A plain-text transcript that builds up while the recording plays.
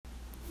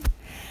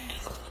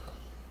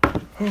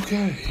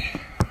Okay.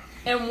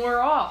 And we're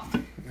off.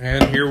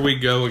 And here we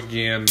go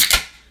again.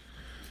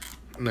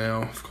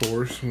 Now, of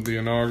course, with the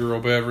inaugural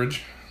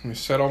beverage. Let me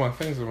set all my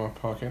things in my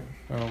pocket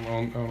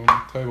on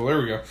the table. There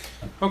we go.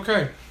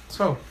 Okay,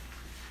 so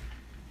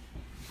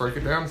break it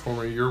down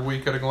for me. Your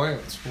week at a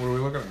glance. What are we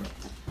looking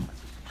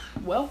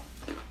at? Well,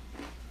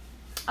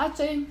 I'd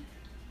say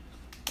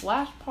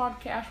last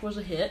podcast was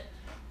a hit.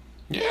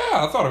 Yeah,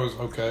 I thought it was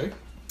okay.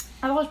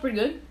 I thought it was pretty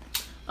good.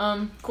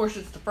 Of course,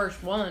 it's the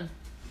first one.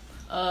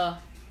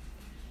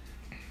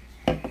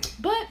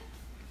 But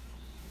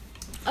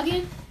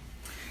again,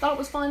 thought it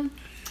was fun.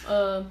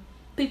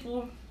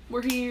 People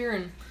were here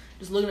and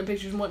just looking at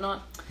pictures and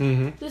whatnot.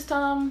 Mm-hmm. This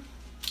time,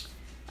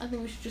 I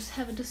think we should just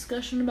have a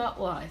discussion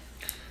about life.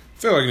 I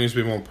feel like it needs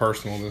to be more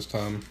personal this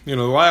time. You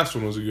know, the last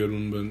one was a good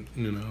one, but,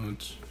 you know,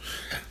 it's...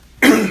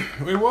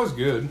 it was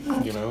good,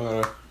 you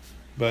know,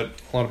 but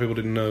a lot of people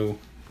didn't know.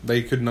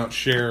 They could not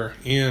share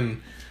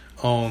in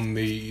on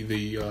the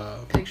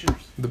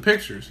Pictures. The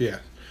pictures, yeah.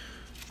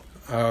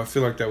 I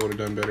feel like that would have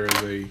done better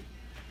as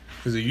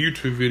a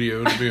YouTube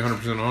video, to be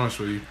 100% honest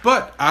with you.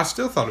 But I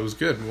still thought it was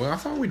good. Well, I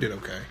thought we did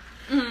okay.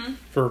 Mm-hmm.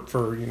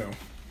 For you know,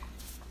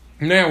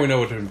 now we know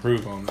what to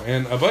improve on.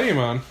 And a buddy of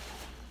mine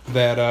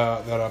that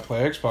I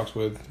play Xbox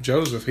with,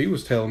 Joseph, he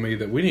was telling me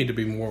that we need to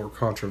be more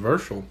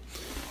controversial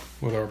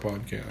with our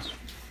podcast.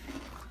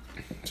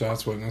 So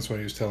that's what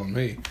he was telling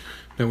me.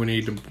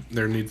 That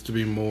there needs to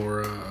be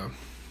more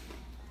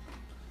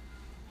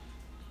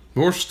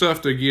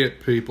stuff to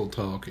get people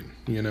talking,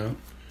 you know.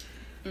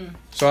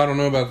 So I don't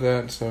know about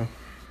that. So,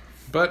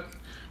 but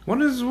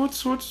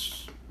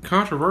what's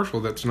controversial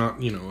that's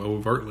not, you know,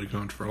 overtly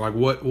controversial?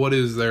 Like what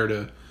is there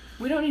to?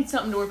 We don't need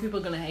something to where people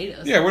are gonna hate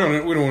us. Yeah, we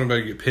don't want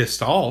anybody to get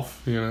pissed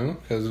off, you know,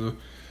 because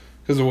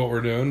of what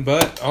we're doing.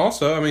 But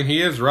also, I mean,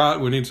 he is right.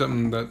 We need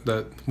something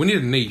that we need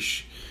a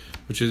niche,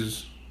 which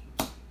is,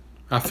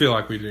 I feel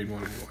like we need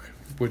one anyway.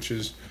 Which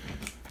is,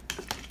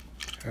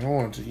 I don't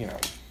want to, you know,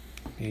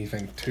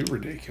 anything too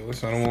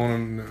ridiculous. I don't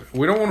want to.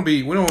 We don't want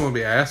to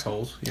be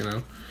assholes, you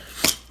know.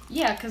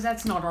 Yeah, because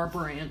that's not our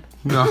brand.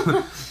 No,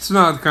 it's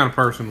not the kind of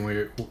person we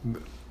are.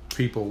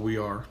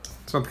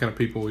 It's not the kind of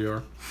people we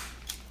are.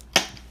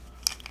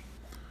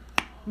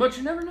 But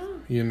you never know.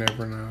 You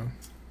never know.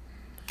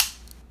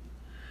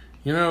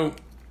 You know,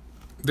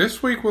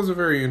 this week was a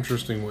very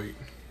interesting week.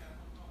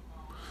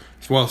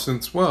 Well,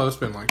 it's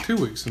been like 2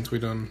 weeks since we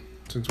did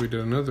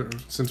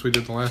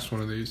the last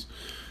one of these.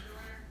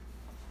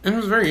 And it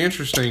was a very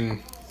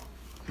interesting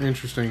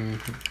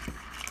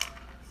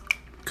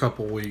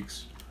couple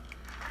weeks.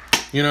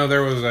 You know,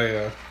 there was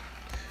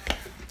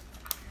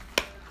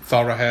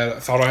thought I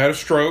had a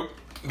stroke.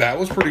 That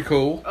was pretty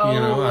cool. Oh, you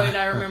know,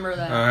 I remember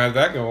that. I had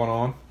that going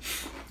on.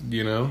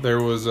 You know,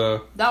 there was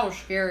that was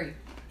scary.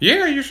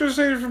 Yeah, you should have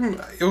seen it from.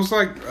 It was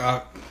like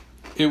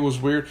it was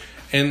weird,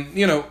 and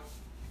you know,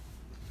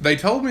 they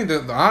told me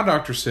that the eye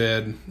doctor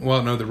said.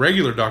 Well, no, the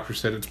regular doctor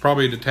said it's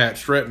probably a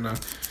detached retina.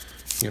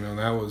 You know,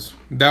 that was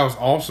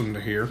awesome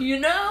to hear. You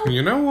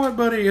know what,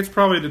 buddy? It's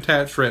probably a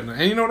detached retina.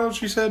 And you know what else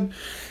she said?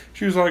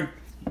 She was like,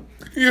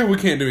 "Yeah, we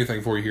can't do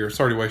anything for you here.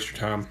 Sorry to waste your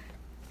time."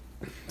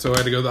 So I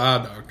had to go to the eye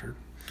doctor.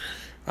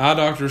 Eye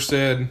doctor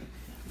said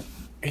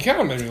he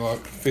kind of made me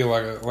feel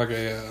like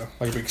a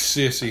big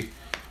sissy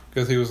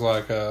because he was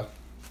like, yeah,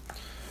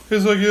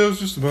 it's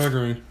just a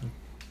migraine.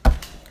 I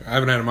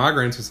haven't had a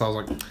migraine since I was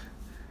like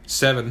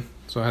 7,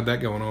 so I had that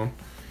going on,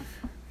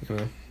 you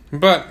know.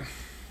 But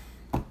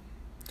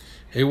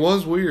it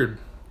was weird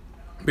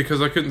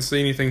because I couldn't see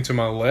anything to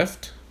my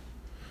left,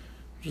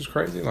 which is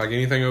crazy. Like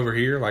anything over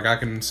here, like I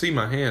can see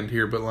my hand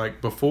here, but like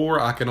before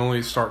I could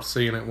only start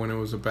seeing it when it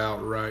was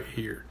about right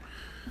here.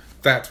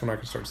 That's when I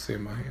could start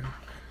seeing my hand.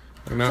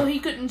 So he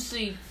couldn't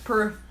see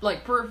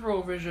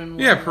peripheral vision.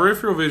 Yeah,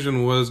 peripheral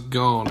vision was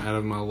gone out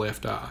of my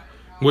left eye,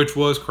 which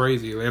was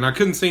crazy. And I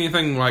couldn't see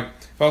anything. Like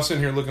if I was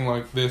sitting here looking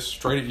like this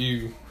straight at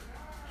you,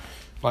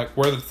 like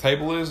where the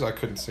table is, I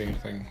couldn't see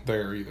anything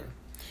there either.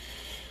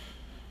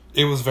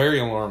 It was very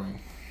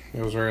alarming.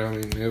 It was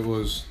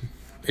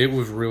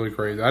really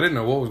crazy. I didn't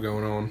know what was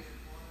going on,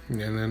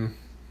 and then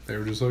they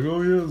were just like,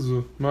 "Oh yeah, it's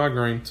a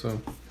migraine." So.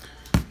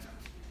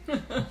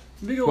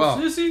 Big old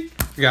sissy.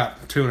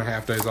 Got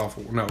 2.5 days off.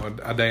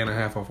 A day and a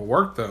half off of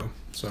work though,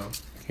 so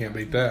can't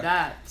beat that.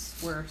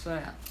 That's where it's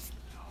at.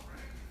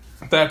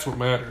 That's what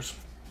matters.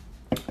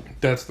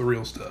 That's the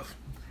real stuff.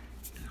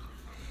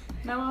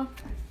 Noah?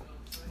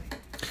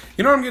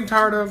 You know what I'm getting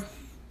tired of?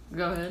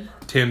 Go ahead.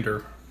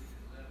 Tinder.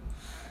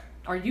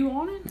 Are you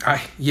on it?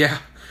 Yeah.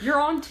 You're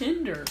on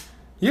Tinder.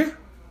 Yeah.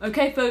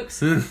 Okay,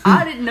 folks.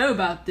 I didn't know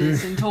about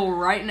this until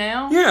right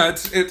now. Yeah,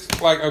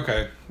 it's like,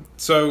 okay,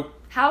 so.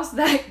 How's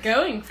that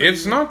going for you?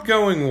 It's not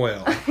going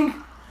well.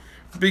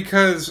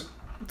 Because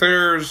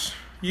there's,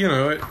 you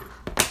know,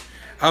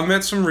 I've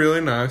met some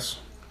really nice.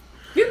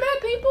 You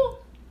met people?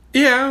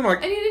 Yeah,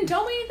 like. And you didn't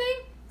tell me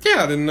anything?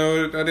 Yeah, I didn't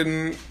know it. I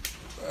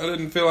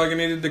didn't feel like it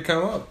needed to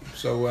come up,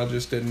 so I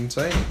just didn't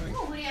say anything.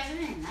 Oh, what are you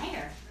doing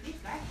there?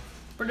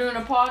 We're doing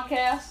a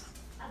podcast.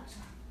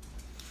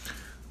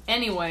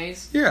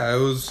 Anyways. Yeah, it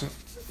was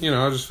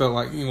I just felt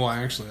like,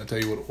 actually, I'll tell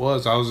you what it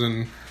was.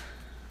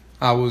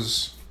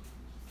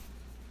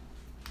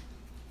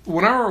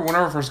 When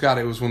I first got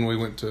it was when we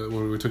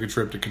took a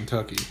trip to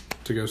Kentucky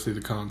to go see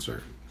the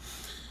concert.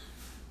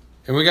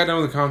 And we got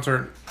done with the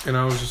concert, and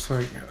I was just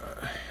like,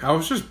 I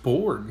was just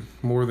bored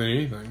more than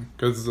anything.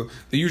 Because the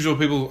usual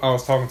people I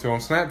was talking to on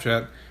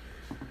Snapchat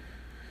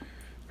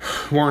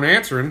weren't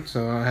answering,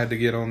 so I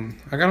got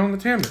on the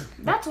Tinder.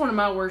 That's one of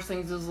my worst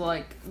things is,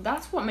 like,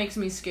 that's what makes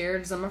me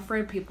scared is I'm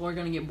afraid people are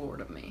going to get bored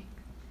of me.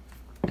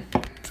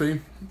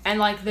 See? And,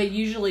 like, they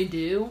usually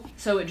do,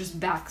 so it just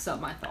backs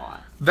up my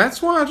thought.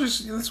 That's why I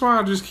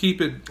just keep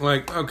it,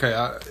 like, okay,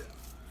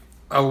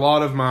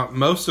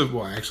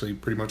 actually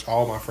pretty much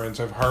all my friends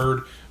have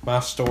heard my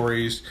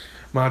stories,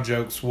 my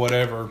jokes,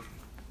 whatever,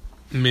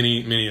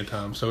 many, many a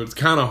time. So it's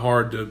kind of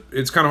hard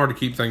to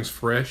keep things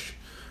fresh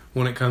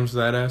when it comes to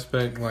that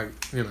aspect. Like,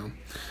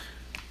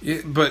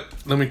 but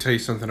let me tell you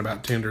something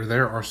about Tinder.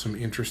 There are some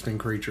interesting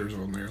creatures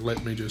on there.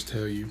 Let me just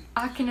tell you.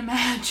 I can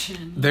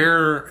imagine.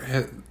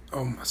 There,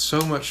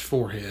 so much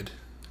forehead.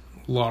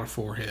 A lot of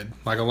forehead.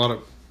 Like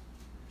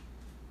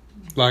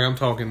I'm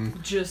talking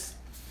just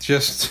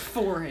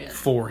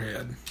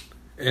forehead.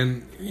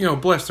 And,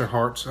 bless their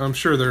hearts. I'm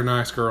sure they're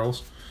nice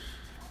girls.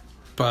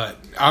 But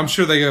I'm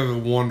sure they have a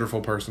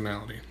wonderful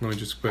personality. Let me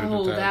just put it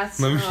at that.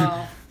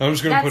 I'm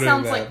just going to put it at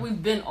that. That sounds like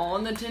we've been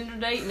on the Tinder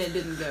date and it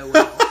didn't go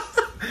well.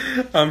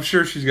 I'm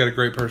sure she's got a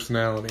great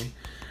personality.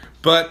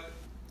 But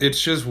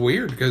it's just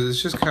weird because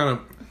it's just kind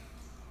of...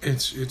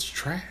 It's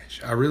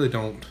trash. I really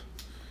don't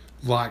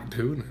like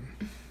doing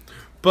it.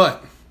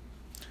 But,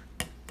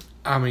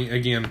 I mean,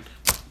 again...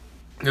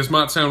 This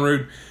might sound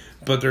rude,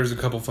 but there's a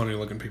couple funny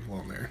looking people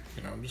on there.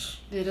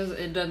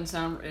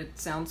 It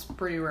sounds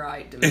pretty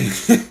right to me.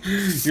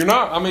 You're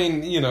not,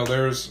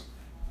 there's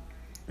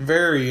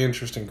very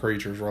interesting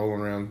creatures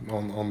rolling around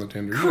on the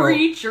Tinder.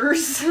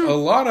 Creatures? A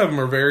lot of them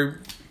are very,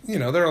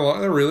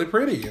 they're really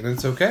pretty, and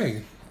it's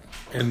okay.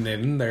 And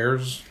then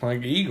there's,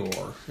 like,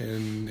 Igor,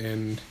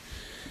 and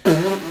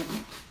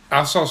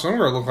I saw some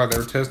girl look like they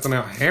were testing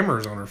out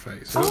hammers on her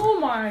face. Oh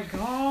my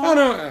god! I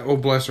know. Well,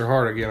 bless her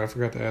heart again. I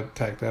forgot to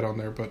tack that on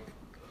there, but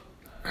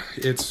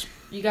it's.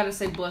 You got to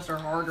say bless her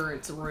heart, or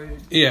it's rude.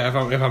 Yeah,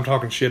 if I'm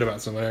talking shit about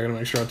somebody, I got to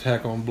make sure I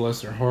tack on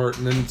bless their heart,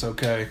 and then it's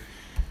okay.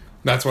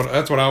 That's what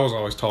I was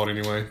always taught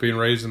anyway. Being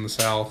raised in the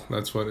South,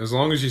 that's what. As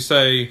long as you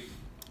say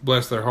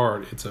bless their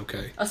heart, it's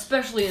okay.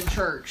 Especially in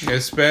church.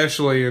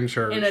 Especially in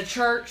church. In a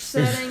church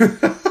setting,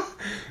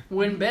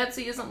 when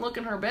Betsy isn't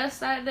looking her best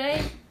that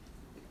day.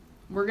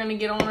 We're gonna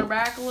get on her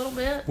back a little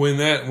bit.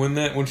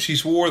 When she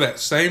wore that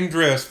same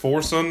dress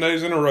 4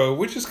 Sundays in a row,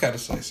 we just gotta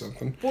say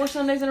something. 4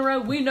 Sundays in a row.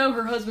 We know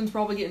her husband's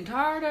probably getting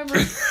tired of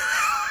her.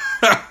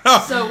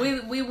 So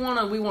we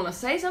wanna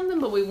say something,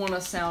 but we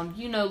wanna sound,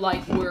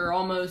 like we're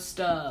almost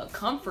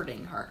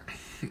comforting her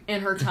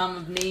in her time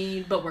of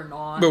need, but we're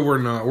not. But we're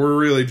not. We're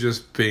really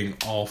just being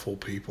awful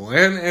people,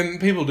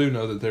 and people do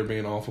know that they're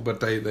being awful,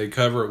 but they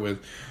cover it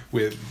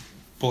with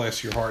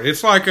bless your heart.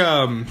 It's like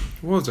what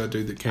was that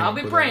dude that came? I'll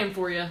be praying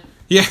for you.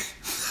 Yeah.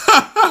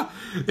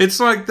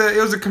 It's like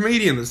it was a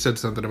comedian that said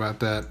something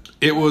about that.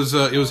 It was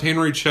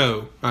Henry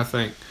Cho, I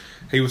think.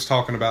 He was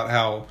talking about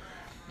how,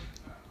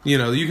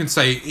 you can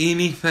say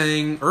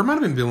anything, or it might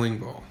have been Bill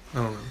Engvall. I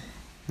don't know.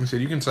 He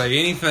said you can say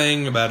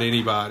anything about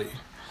anybody,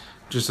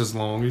 just as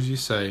long as you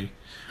say,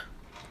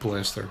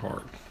 bless their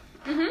heart.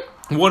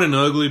 Mm-hmm. What an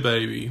ugly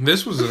baby.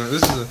 That was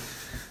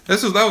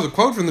a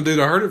quote from the dude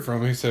I heard it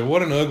from. He said,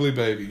 "What an ugly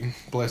baby.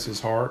 Bless his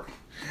heart."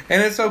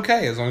 And it's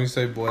okay as long as you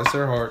say, bless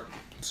their heart.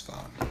 It's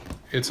fine.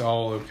 It's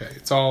all okay.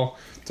 It's all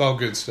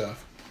good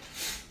stuff.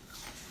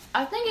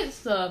 I think it's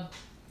the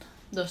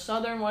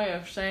Southern way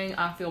of saying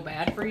I feel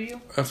bad for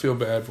you. I feel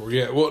bad for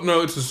you. Yeah. Well,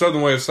 no, it's the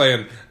Southern way of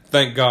saying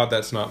thank God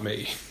that's not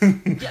me.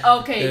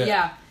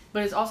 Yeah.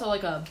 But it's also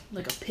like a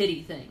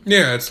pity thing.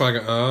 Yeah, it's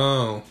like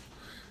oh.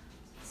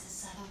 It's a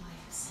Southern way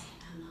of saying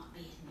I'm not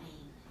being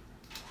mean.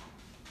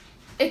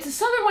 It's a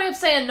Southern way of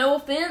saying no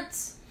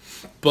offense.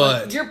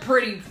 But you're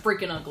pretty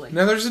freaking ugly.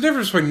 Now, there's a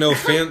difference between no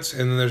offense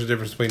and then there's a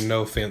difference between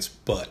no offense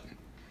but.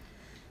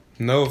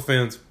 No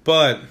offense,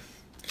 but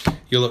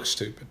you look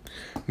stupid.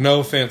 No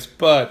offense,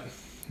 but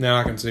now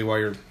I can see why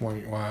you're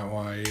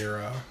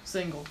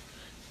single.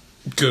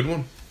 Good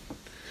one.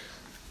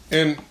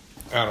 And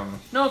I don't know.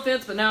 No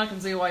offense, but now I can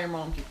see why your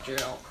mom kicked you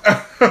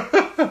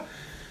out.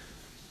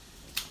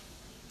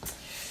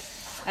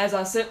 As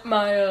I sip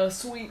my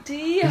sweet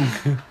tea.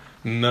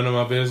 None of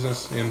my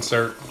business.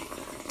 Insert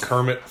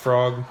Kermit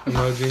frog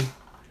emoji.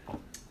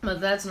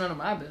 But that's none of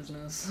my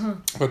business.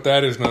 But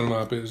that is none of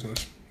my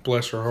business.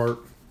 Bless her heart.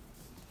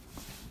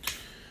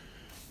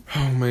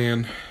 Oh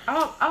man.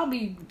 I'll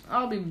be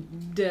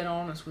dead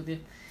honest with you.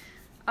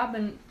 I've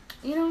been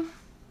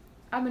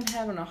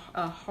having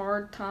a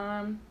hard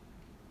time.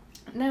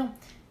 Now,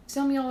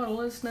 some of y'all are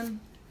listening.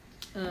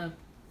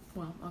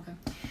 Well, okay.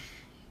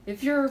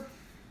 If you're,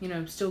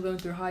 still going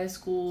through high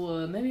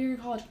school, maybe you're in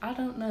college. I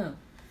don't know.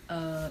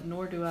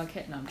 Nor do I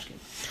care. No, I'm just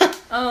kidding.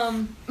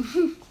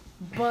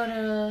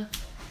 But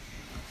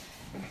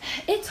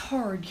it's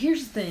hard.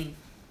 Here's the thing.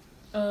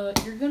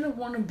 you're gonna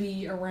want to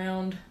be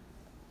around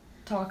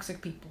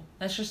toxic people.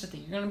 That's just the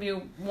thing. You're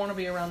gonna want to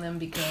be around them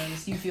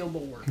because you feel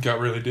bored. Got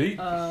really deep.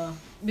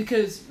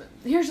 Because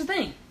here's the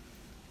thing.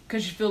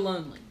 Because you feel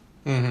lonely.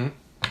 Mm-hmm.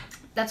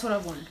 That's what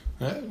I've learned.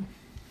 Yeah.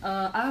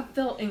 I've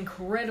felt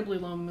incredibly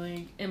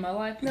lonely in my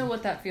life. Know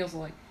what that feels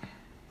like.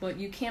 But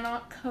you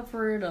cannot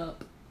cover it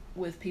up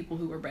with people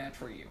who are bad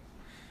for you.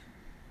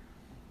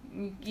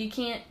 You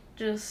can't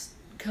just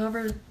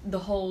cover the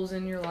holes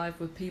in your life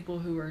with people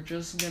who are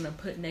just going to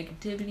put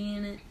negativity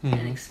in it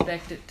and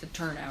expect it to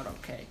turn out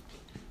okay.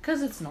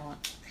 Because it's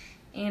not.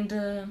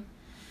 And,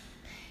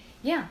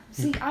 yeah.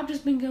 See, I've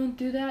just been going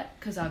through that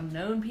because I've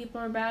known people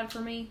are bad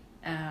for me.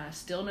 And I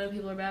still know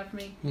people are bad for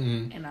me.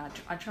 Mm-hmm. And I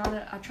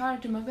try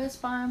to do my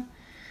best by them.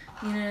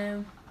 You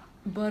know.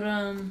 But,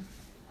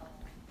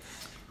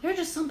 there are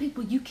just some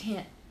people you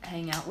can't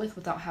hang out with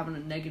without having a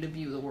negative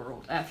view of the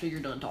world after you're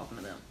done talking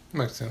to them.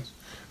 Makes sense.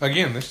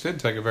 Again, this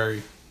did take a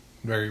very,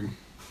 very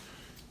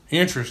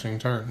interesting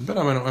turn, but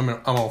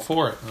I'm all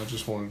for it. I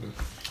just wanted to.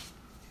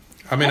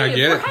 I mean, hey, I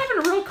get we're it. having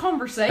a real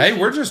conversation. Hey,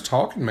 we're just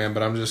talking, man.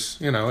 But I'm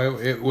just,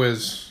 it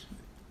was,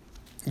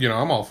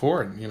 I'm all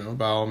for it.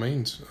 By all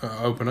means,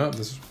 open up.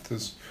 This.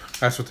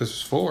 That's what this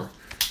is for.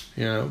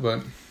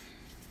 But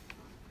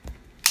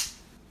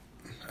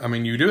I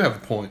mean, you do have a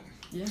point.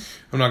 Yeah.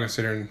 I'm not gonna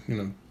sit here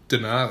and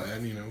deny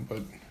that.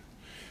 But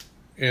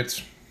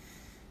it's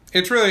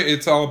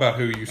all about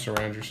who you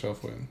surround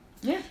yourself with.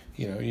 Yeah.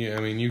 I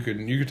mean, you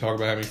could talk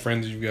about how many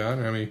friends you've got.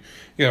 I mean,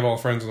 you have all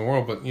the friends in the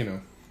world, but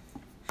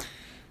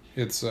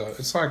it's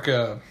like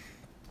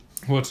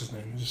what's his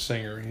name? He's a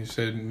singer. He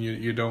said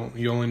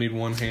you only need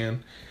one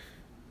hand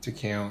to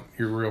count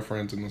your real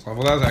friends in this life.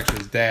 Well, that was actually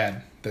his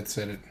dad that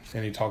said it,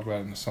 and he talked about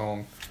it in the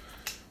song.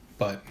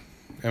 But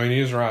I mean,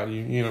 he's right.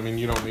 You don't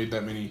need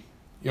that many.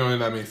 You don't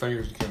need that many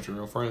fingers to count your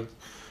real friends,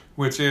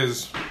 which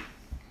is, I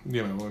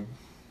mean,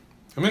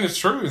 it's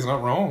true. It's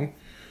not wrong.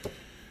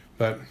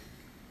 But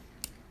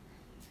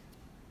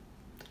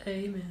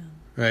Amen.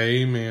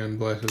 Amen.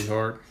 Bless his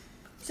heart.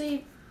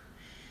 See,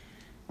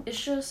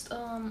 it's just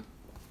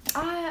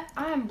I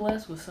am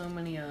blessed with so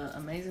many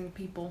amazing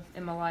people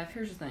in my life.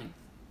 Here's the thing.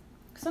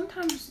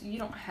 Sometimes you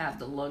don't have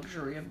the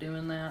luxury of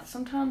doing that.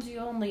 Sometimes you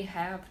only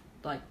have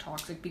like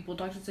toxic people,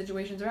 toxic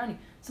situations around you.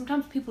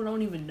 Sometimes people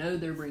don't even know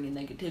they're bringing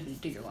negativity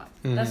to your life.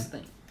 Mm-hmm. That's the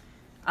thing.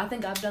 I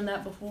think I've done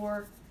that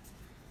before.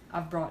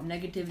 I've brought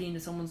negativity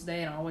into someone's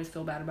day, and I always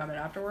feel bad about it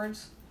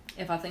afterwards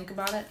if I think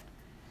about it.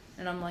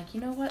 And I'm like,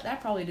 you know what?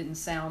 That probably didn't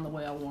sound the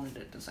way I wanted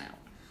it to sound.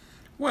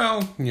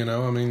 Well,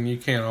 I mean, you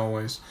can't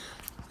always.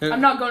 I'm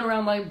not going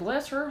around like,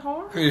 bless her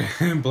heart.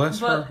 Yeah,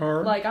 bless her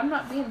heart. Like, I'm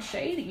not being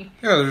shady.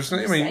 Yeah,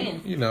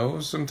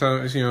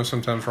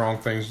 sometimes wrong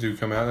things do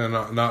come out, and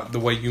not the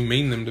way you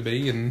mean them to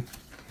be, and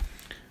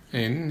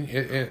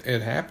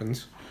it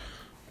happens.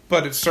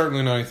 But it's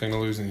certainly not anything to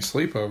lose any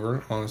sleep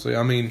over, honestly.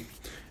 I mean,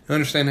 I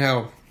understand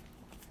how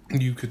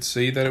you could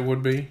see that it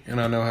would be,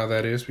 and I know how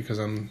that is because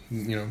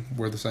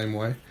we're the same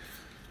way.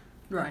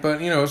 Right.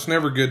 But, it's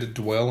never good to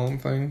dwell on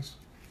things,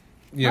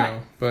 right.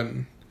 But,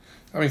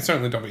 I mean,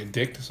 certainly don't be a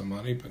dick to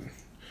somebody,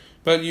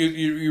 but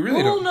you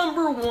really don't.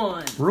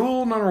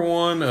 Rule number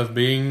one of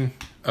being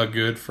a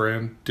good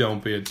friend,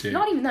 don't be a dick.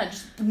 Not even that,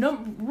 just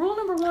rule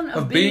number one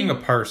of being a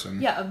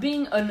person. Yeah, of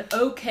being an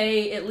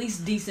okay, at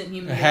least decent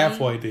human being.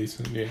 Halfway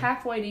decent, yeah.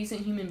 Halfway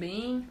decent human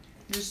being,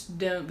 just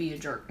don't be a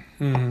jerk.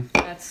 Mm-hmm.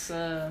 That's,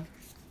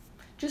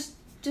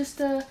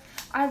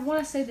 I want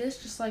to say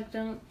this, just like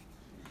don't,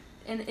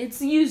 and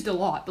it's used a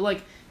lot, but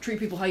like, treat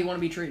people how you want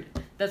to be treated.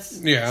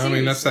 That's yeah. serious. I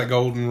mean, that's that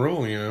golden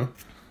rule,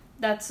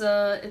 That's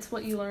it's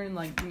what you learn in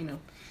like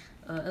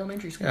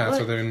elementary school. Yeah, that's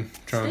what they've been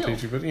trying to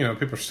teach you. But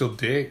people are still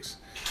dicks.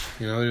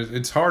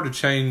 It's hard to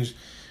change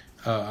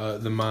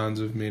the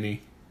minds of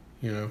many.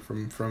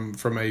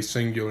 From a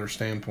singular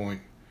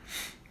standpoint.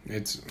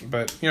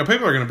 But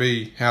people are going to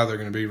be how they're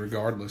going to be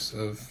regardless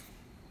of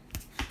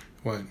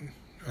what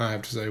I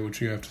have to say,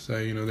 what you have to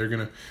say. They're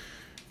going to,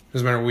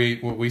 doesn't matter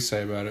what we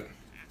say about it.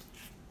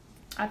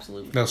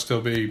 Absolutely. They'll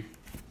still be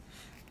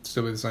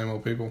the same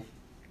old people.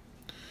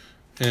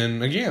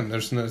 And again,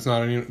 it's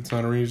not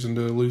a reason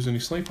to lose any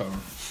sleep over.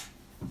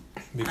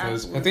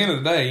 Because Absolutely. At the end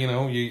of the day, you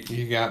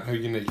got who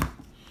you need.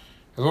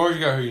 As long as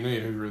you got who you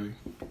need,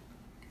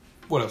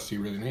 what else do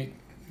you really need?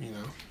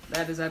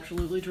 That is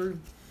absolutely true.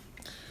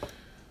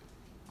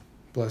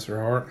 Bless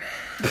her heart.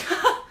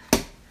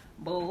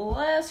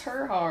 Bless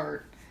her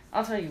heart.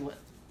 I'll tell you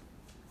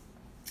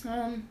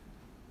what.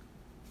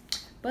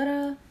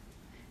 But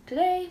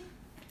today,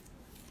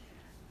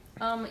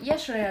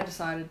 yesterday I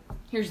decided,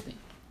 here's the thing.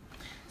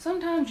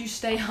 Sometimes you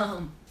stay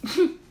home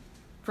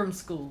from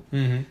school.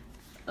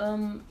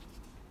 Mm-hmm.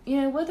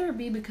 Whether it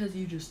be because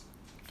you just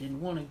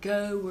didn't want to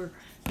go or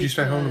did you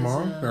stay home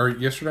tomorrow? Or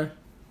yesterday?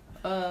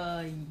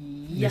 Yes,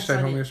 you stayed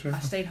home yesterday? I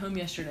stayed home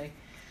yesterday.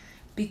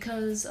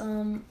 Because,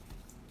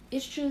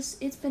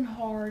 it's been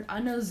hard. I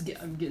know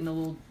I'm getting a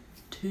little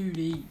too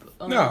deep.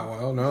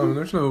 No,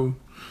 there's no...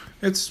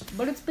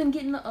 But it's been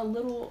getting a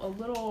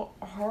little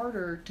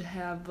harder to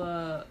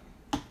have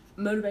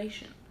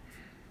motivation,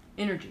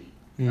 energy.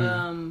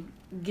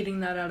 Getting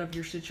that out of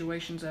your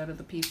situations, out of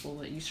the people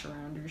that you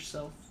surround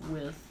yourself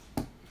with.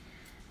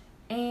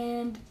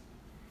 And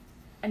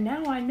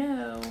now I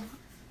know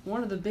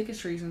one of the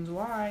biggest reasons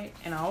why,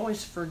 and I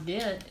always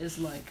forget, is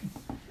like,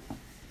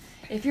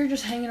 if you're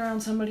just hanging around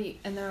somebody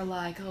and they're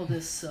like, "Oh,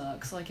 this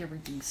sucks," like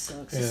everything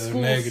sucks. Yeah,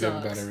 School they're negative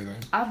sucks. about everything.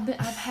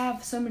 I've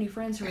had so many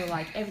friends who are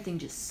like, everything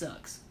just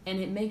sucks, and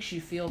it makes you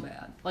feel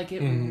bad. Like it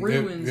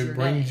ruins your day. It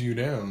brings you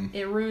down.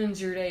 It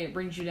ruins your day. It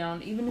brings you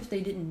down, even if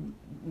they didn't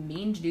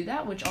mean to do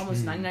that, which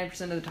almost 99%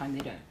 of the time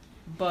they don't.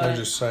 But they're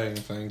just saying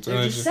things.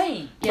 They're just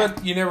saying. Yeah.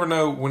 But you never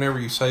know whenever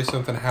you say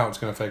something how it's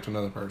going to affect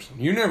another person.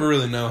 You never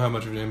really know how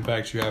much of an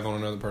impact you have on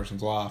another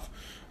person's life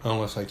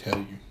unless they tell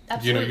you.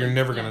 Absolutely. You're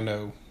never going to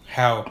know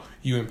how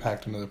you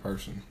impact another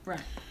person.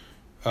 Right.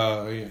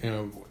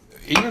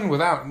 Even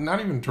without, not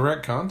even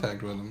direct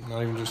contact with them,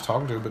 not even just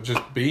talking to them, but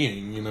just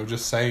being,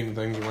 just saying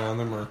things around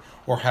them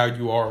or how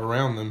you are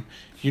around them.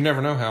 You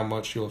never know how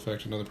much you'll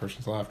affect another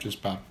person's life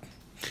just by,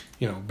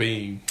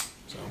 being.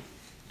 So.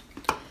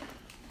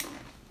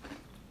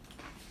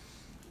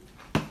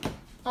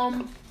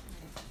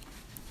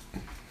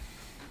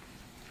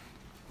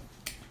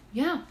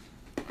 Yeah.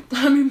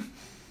 I mean,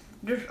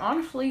 just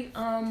honestly,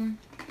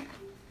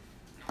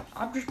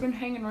 I've just been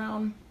hanging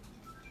around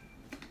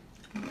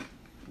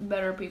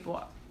better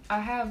people. I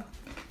have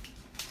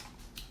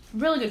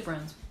really good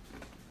friends,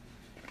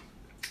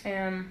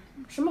 and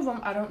some of them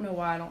I don't know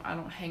why I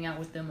don't hang out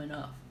with them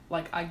enough.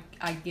 Like I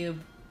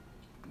give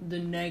the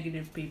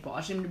negative people.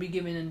 I seem to be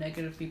giving the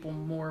negative people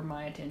more of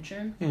my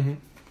attention,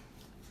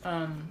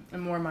 and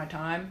more of my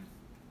time.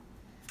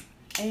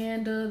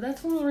 And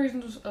that's one of the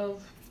reasons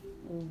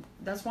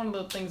that's one of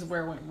the things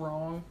where it went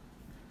wrong.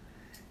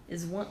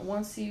 Is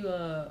once you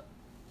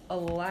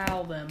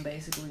allow them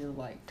basically to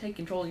like take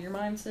control of your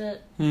mindset,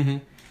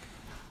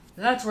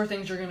 that's where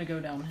things are going to go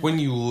downhill. When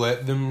you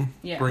let them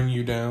bring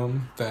you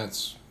down,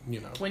 that's,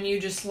 when you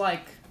just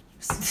like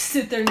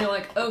sit there and you're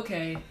like,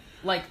 okay,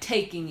 like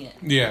taking it.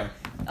 Yeah.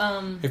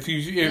 If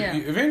you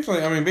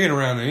eventually, I mean, being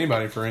around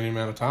anybody for any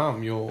amount of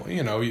time, you'll,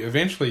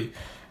 eventually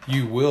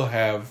you will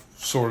have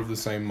sort of the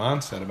same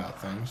mindset about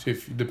things,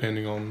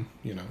 depending on,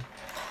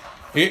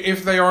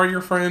 if they are your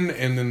friend,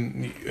 and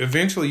then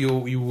eventually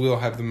you will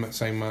have the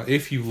same mind.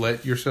 If you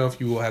let yourself,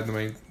 you will have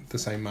the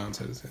same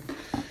mindset as them.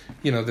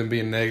 Them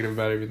being negative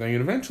about everything,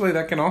 and eventually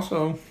that can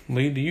also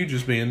lead to you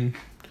just being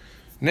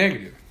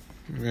negative.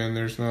 And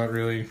there's not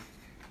really,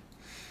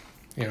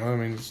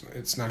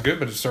 it's not good,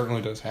 but it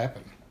certainly does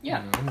happen.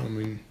 Yeah.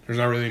 There's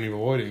not really any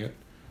avoiding it.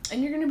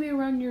 And you're gonna be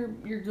around your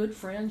good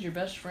friends, your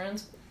best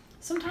friends.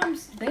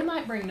 Sometimes they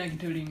might bring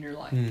negativity in your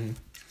life. Mm-hmm.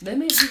 They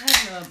may be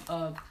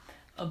having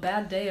a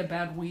bad day, a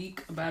bad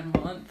week, a bad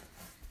month.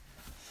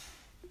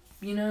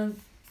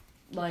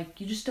 Like,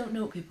 you just don't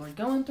know what people are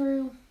going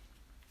through.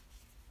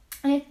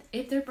 And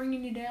if they're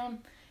bringing you down,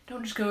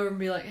 don't just go over and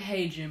be like,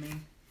 "Hey, Jimmy,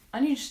 I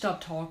need you to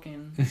stop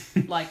talking."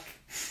 Like,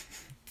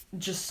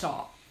 just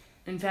stop.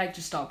 In fact,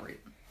 just stop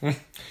breathing.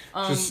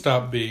 Just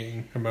stop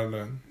being. How about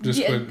that?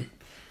 Just quit.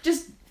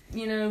 Just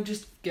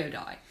go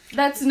die.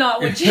 That's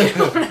not what you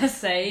want to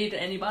say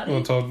to anybody.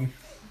 Well, don't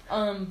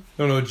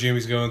know what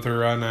Jimmy's going through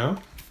right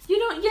now.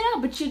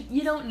 But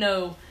you don't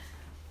know.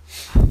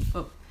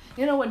 Oh,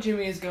 you know what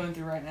Jimmy is going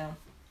through right now.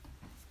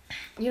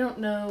 You don't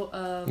know.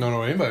 Don't know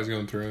what anybody's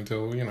going through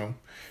until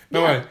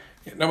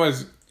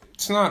nobody's.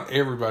 It's not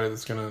everybody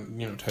that's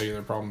gonna tell you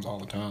their problems all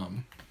the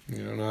time.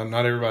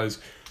 Not everybody's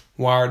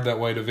wired that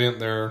way to vent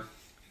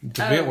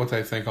what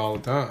they think all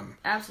the time.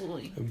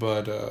 Absolutely.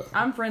 But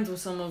I'm friends with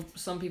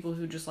some people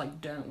who just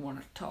like don't want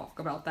to talk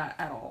about that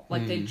at all.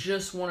 Like they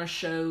just want to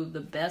show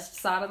the best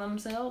side of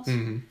themselves.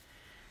 Mm-hmm.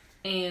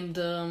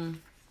 And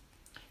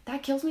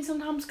that kills me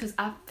sometimes because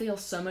I feel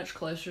so much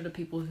closer to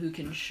people who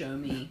can show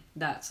me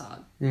that side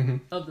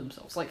of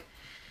themselves. Like,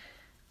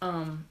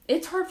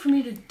 it's hard for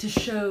me to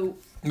show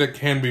that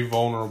can be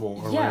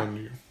vulnerable around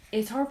you.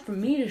 It's hard for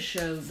me to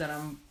show that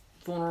I'm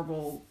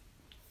vulnerable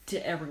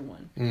to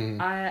everyone.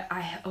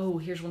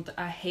 Here's one thing.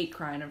 I hate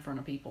crying in front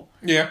of people.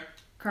 Yeah.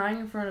 Crying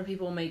in front of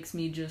people makes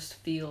me just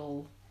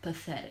feel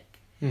pathetic.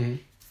 Mm-hmm.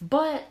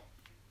 But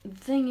the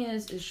thing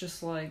is, it's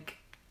just like,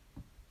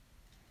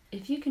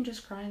 if you can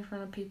just cry in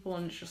front of people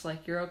and it's just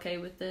like you're okay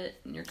with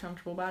it and you're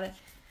comfortable about it,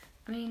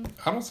 I mean,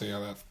 I don't see how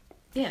that.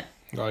 Yeah.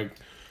 Like,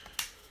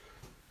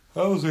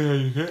 I don't see how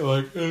you can.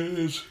 Like,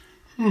 it's.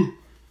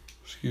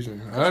 Excuse me.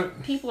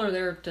 People are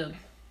there to,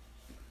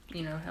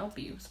 help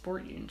you,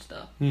 support you and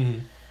stuff.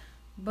 Mm-hmm.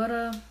 But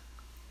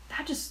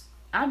I've just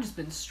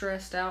been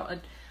stressed out.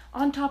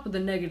 On top of the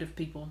negative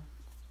people,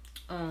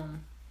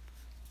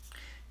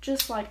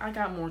 just like I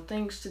got more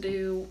things to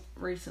do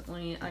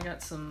recently. I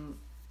got some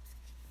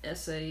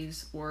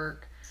essays,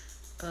 work,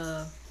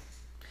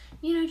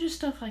 just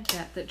stuff like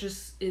that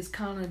just is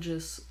kind of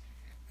just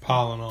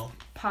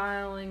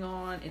piling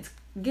on. It's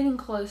getting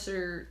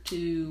closer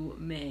to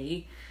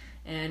May,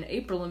 and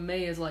April and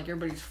May is like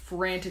everybody's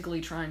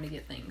frantically trying to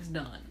get things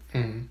done.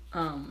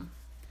 Mm-hmm.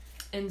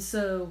 And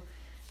so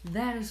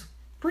that is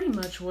pretty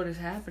much what is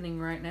happening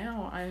right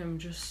now. I am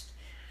just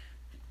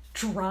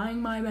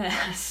trying my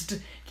best,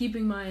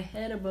 keeping my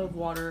head above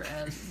water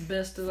as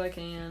best as I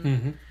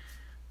can.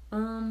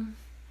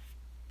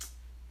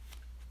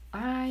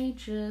 I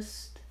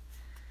just,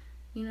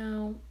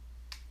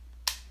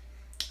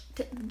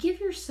 give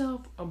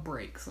yourself a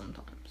break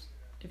sometimes.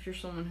 If you're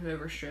someone who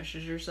ever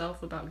stresses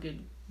yourself about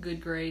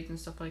good grades and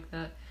stuff like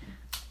that,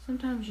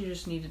 sometimes you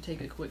just need to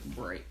take a quick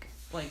break.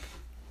 Like,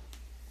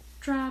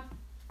 try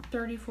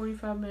 30,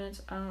 45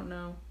 minutes, I don't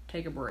know,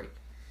 take a break.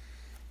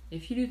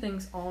 If you do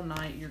things all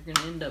night, you're going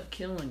to end up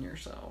killing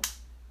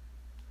yourself.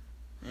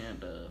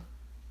 And,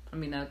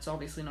 that's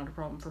obviously not a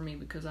problem for me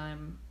because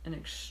I'm an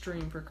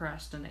extreme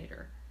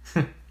procrastinator.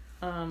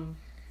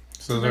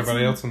 So is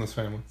everybody else in this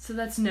family. So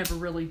that's never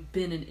really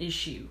been an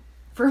issue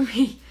for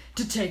me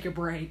to take a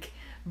break.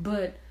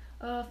 But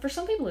for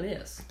some people it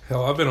is.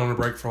 Hell, I've been on a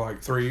break for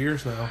like 3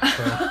 years now.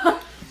 So.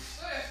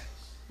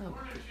 Oh.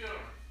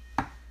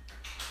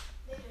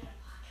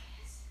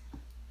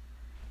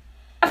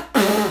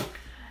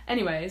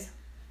 Anyways.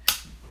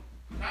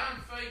 Time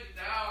to feed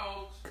the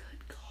dogs.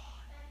 Good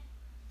God.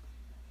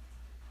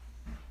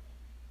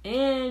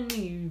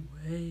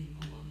 Anyways.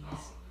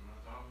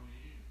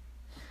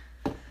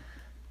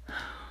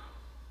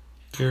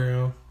 Carry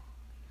on.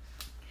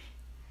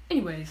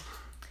 Anyways,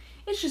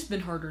 it's just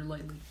been harder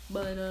lately.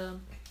 But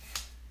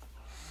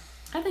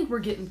I think we're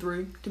getting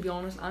through, to be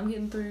honest. I'm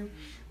getting through.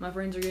 My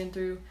friends are getting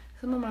through.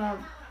 Some of my...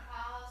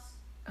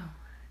 Oh.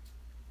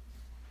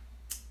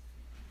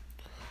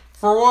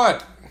 For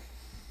what?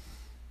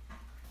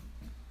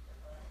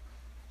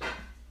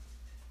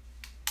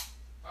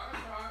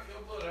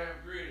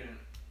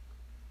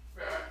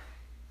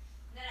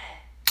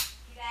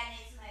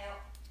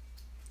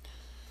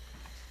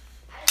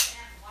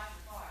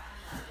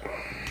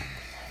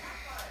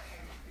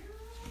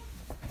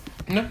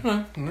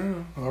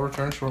 No. I'll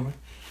return shortly.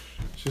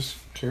 Just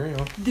carry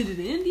on. Did it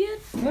end yet?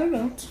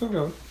 No, it's still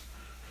going.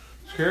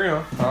 Just carry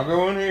on. I'll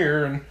go in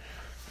here and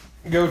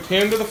go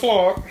tend to the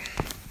flock.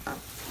 No,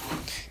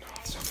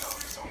 it's still going.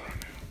 It's on right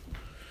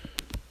now.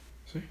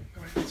 See?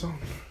 It's on.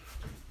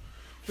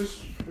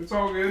 It's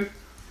all good.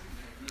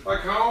 Like,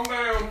 calm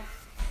down.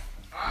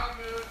 I'm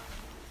good.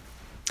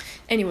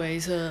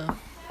 Anyways, I'm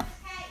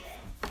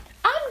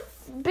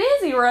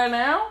busy right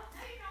now.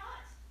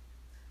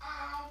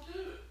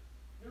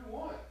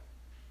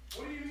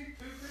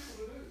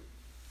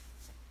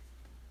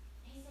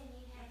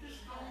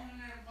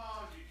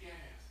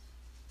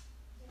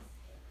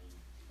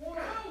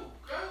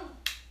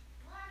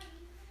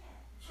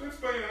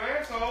 Being an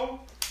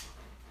asshole.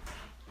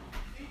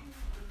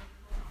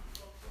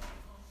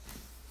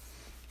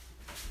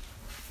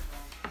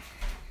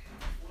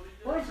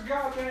 Where's the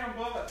goddamn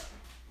butt?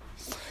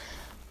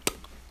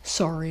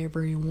 Sorry,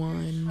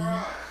 everyone.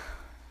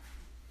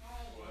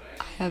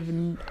 I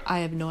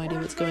have no idea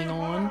what's going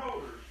on.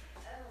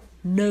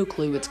 No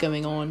clue what's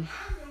going on.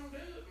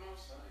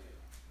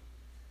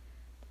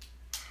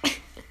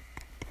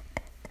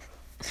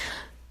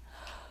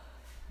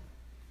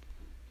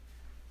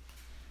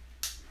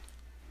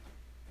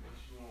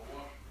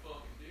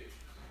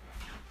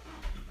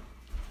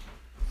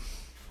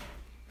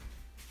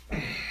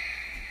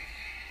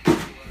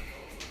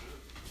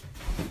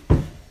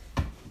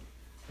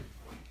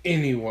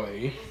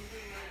 Anyway.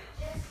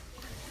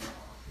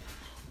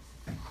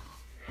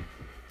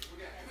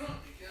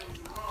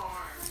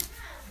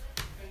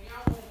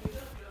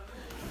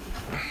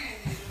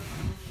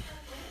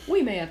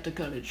 We may have to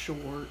cut it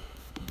short.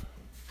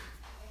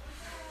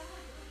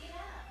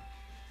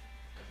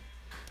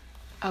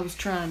 I was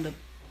trying to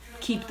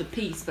keep the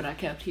peace, but I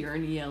kept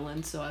hearing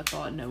yelling, so I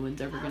thought no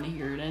one's ever going to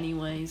hear it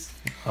anyways.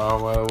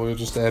 Oh, well, we'll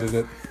just edit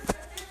it.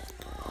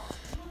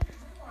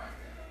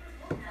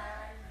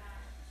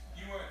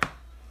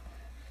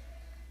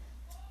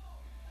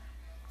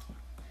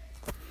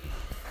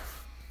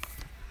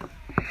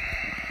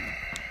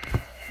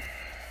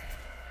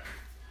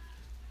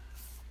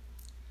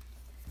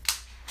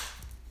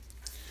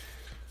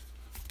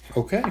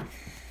 Okay.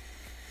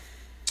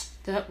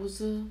 That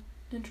was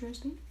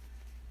interesting.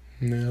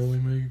 Now we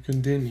may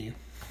continue.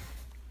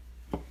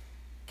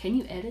 Can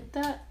you edit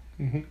that?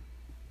 Mm-hmm.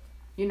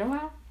 You know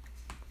how?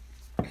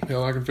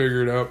 Hell, I can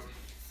figure it out.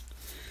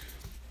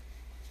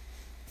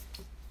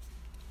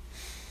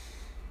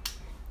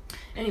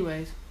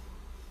 Anyways.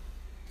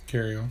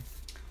 Carry on.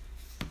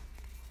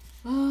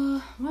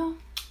 Well,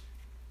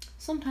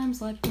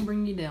 sometimes life can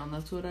bring you down.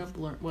 That's what I've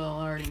learned. Well,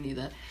 I already knew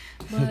that.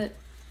 But,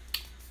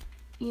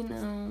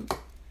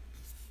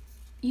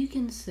 you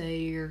can say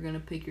you're going to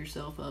pick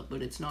yourself up,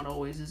 but it's not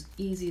always as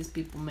easy as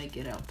people make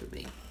it out to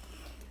be.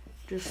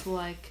 Just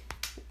like,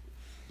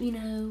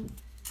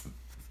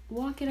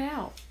 walk it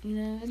out,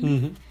 It'll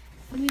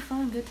be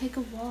fun. Go take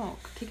a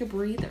walk. Take a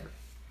breather.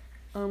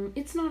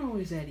 It's not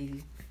always that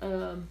easy.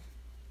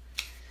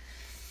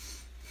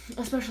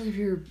 Especially if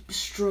you're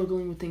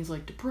struggling with things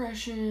like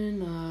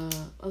depression,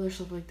 other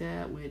stuff like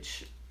that,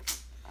 which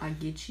I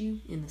get you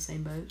in the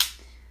same boat.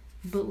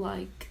 But,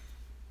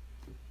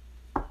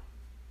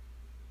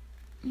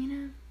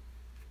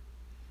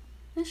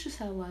 that's just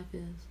how life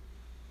is.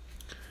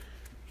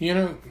 You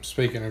know,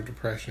 speaking of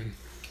depression,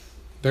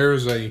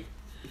 there's a,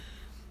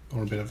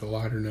 on a bit of a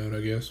lighter note,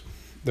 I guess.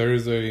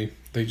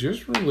 They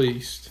just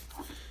released.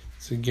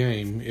 It's a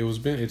game.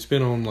 It's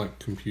been on like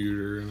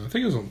computer, and I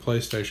think it was on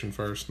PlayStation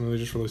first, and they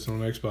just released it on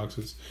Xbox.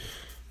 It's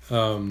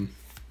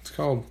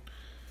called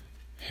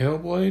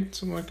Hellblade,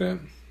 something like that.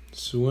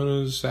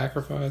 Suina's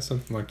Sacrifice,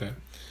 something like that.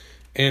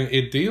 And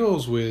it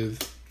deals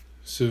with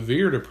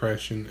severe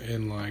depression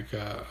and like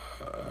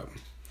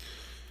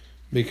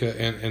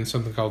and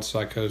something called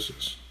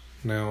psychosis.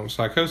 Now,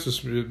 psychosis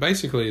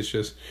basically is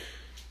just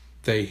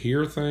they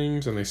hear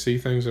things and they see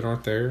things that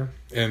aren't there,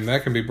 and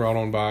that can be brought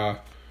on by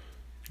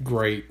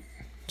great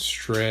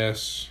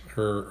stress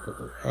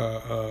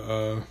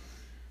or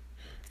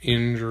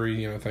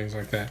injury, things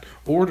like that,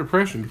 or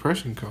depression.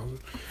 Depression causes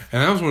it,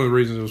 and that was one of the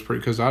reasons it was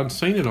pretty. Because I'd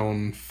seen it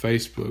on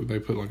Facebook. They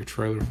put like a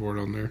trailer for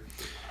it on there,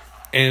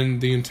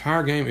 and the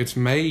entire game it's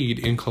made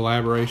in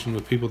collaboration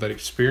with people that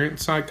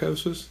experience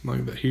psychosis,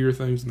 like that hear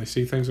things and they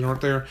see things that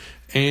aren't there,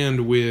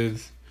 and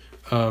with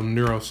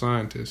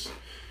neuroscientists.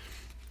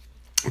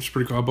 Which is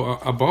pretty cool.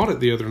 I bought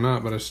it the other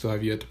night, but I still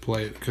have yet to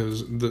play it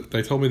because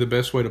they told me the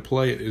best way to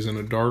play it is in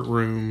a dark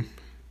room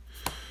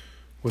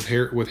with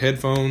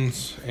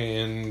headphones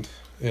and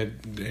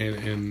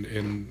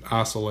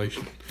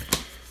isolation.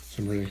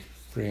 So I'm really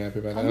pretty happy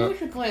about that. I think we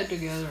should play it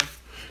together.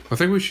 I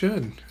think we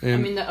should.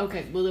 And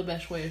The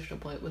best way is to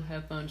play it with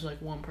headphones,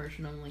 like one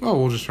person only. Oh,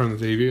 we'll just turn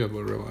the TV up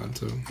real loud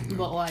too.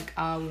 But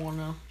I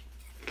wanna.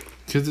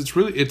 Because it's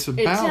about. It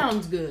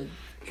sounds good.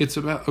 It's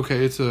about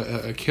it's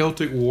a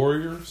Celtic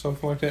warrior,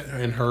 something like that,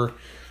 and her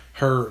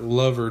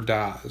lover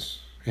dies,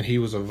 and he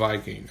was a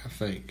Viking, I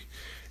think,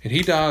 and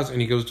he dies,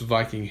 and he goes to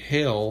Viking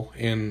hell,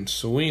 and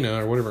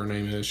Suina, or whatever her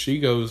name is,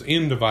 she goes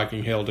into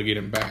Viking hell to get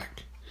him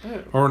back,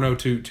 or no,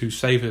 to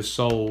save his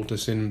soul, to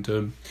send him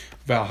to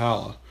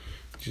Valhalla,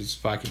 which is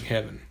Viking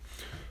heaven.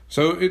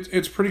 So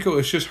it's pretty cool.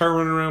 It's just her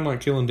running around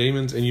like killing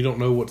demons, and you don't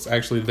know what's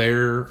actually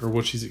there or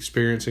what she's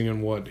experiencing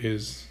and what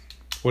is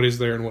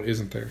there and what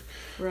isn't there.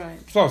 Right.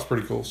 So it's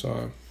pretty cool.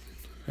 So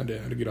I had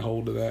to get a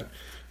hold of that.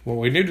 Well,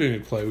 we need to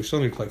play. We still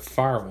need to play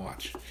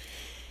Firewatch.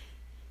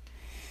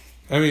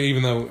 I know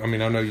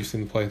you've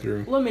seen the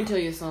playthrough. Let me tell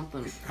you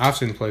something. I've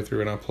seen the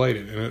playthrough and I played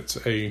it, and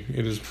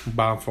it is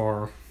by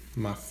far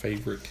my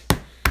favorite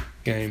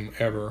game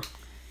ever.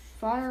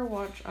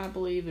 Firewatch, I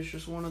believe, is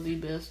just one of the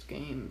best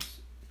games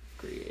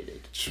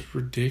created. It's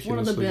ridiculously good. One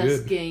of the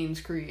best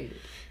games created.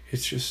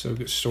 It's just so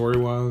good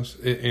story-wise,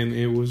 and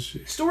it was...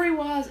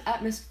 Story-wise,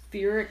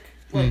 atmospheric,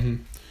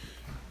 and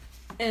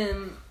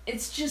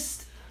it's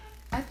just...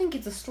 I think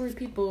it's a story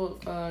people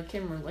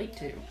can relate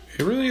to. It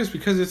really is,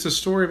 because it's a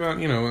story about,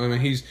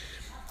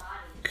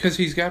 because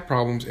he's got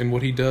problems, and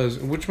what he does,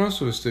 which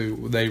most of us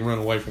do, they run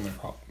away from their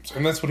problems.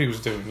 And that's what he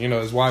was doing.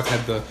 His wife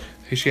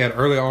she had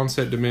early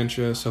onset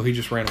dementia, so he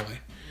just ran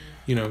away.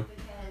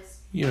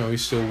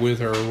 He's still with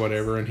her or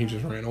whatever, and he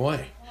just ran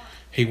away.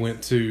 He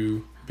went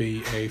to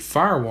be a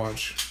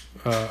Firewatch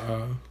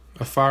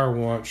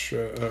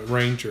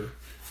ranger,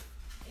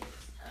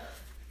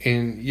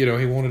 and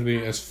he wanted to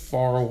be as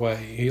far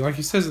away. Like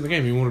he says in the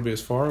game, he wanted to be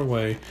as far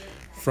away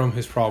from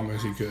his problem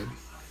as he could.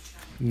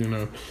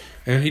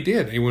 And he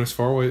did. He went as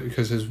far away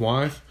because his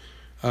wife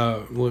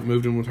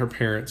moved in with her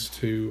parents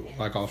to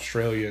like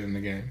Australia in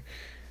the game,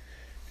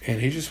 and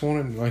he just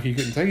wanted he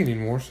couldn't take it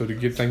anymore. So to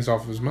get things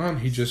off of his mind,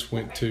 he just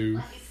went to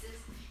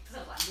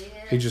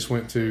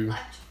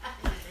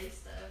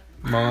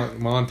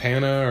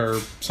Montana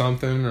or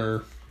something,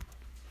 or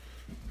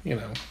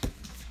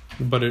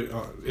but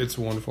it's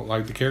wonderful.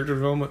 Like the character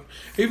development,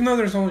 even though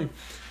there's only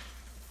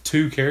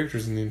 2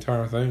 characters in the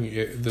entire thing,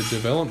 the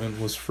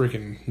development was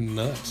freaking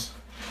nuts.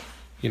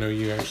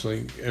 You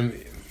actually,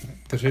 and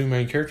the 2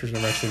 main characters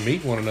never actually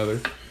meet one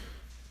another.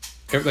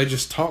 They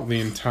just talk the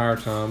entire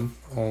time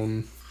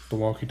on the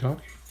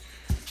walkie-talkie.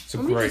 It's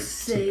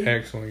an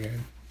excellent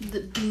game.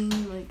 That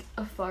being like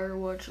a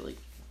Firewatch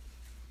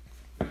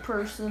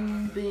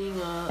person, being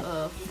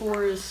a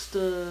forest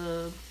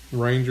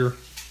ranger.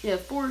 Yeah,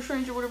 forest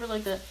ranger, whatever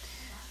like that.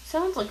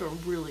 Sounds like a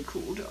really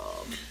cool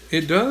job.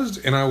 It does,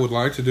 and I would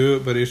like to do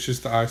it, but it's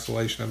just the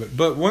isolation of it.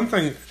 But one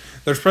thing,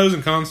 there's pros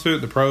and cons to it.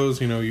 The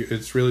pros,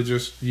 it's really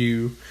just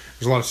you.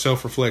 There's a lot of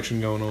self-reflection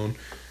going on,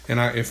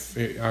 and I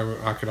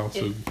could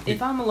also...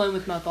 If I'm alone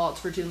with my thoughts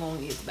for too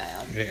long, it's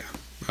bad. Yeah,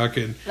 I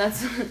could...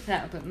 That's what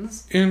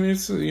happens. And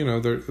it's,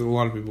 there's a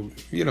lot of people,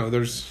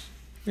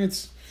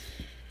 it's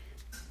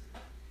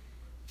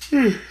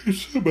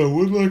something I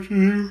would like to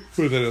do,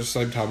 but at the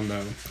same time,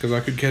 no. Because I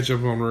could catch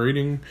up on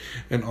reading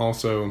and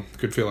also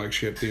could feel like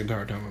shit the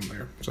entire time I'm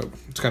there. So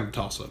it's kind of a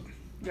toss-up.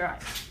 Right.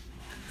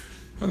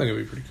 I think it'd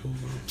be pretty cool,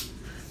 though.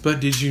 But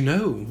did you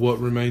know What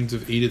Remains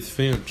of Edith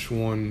Finch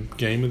won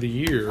Game of the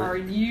Year? Are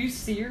you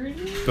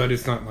serious? But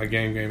it's not my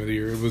Game of the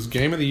Year. It was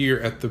Game of the Year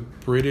at the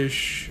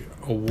British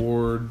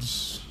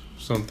Awards...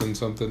 Something.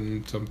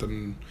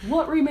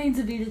 What Remains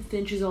of Edith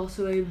Finch is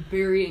also a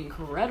very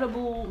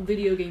incredible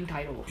video game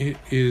title. It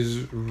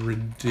is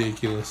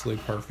ridiculously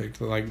perfect.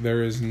 Like,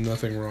 there is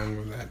nothing wrong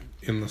with that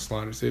in the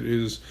slightest. It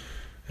is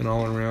an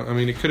all-around...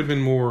 it could have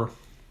been more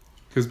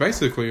Because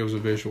basically it was a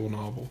visual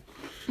novel.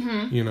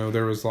 Mm-hmm. You know,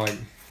 there was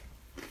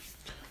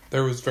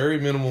very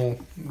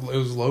minimal, it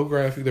was low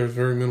graphic, there was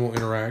very minimal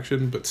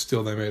interaction, but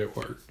still they made it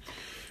work.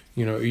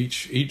 You know,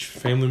 each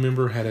family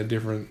member had a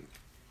different,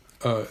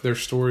 their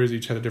stories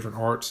each had a different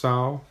art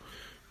style.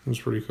 It was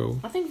pretty cool.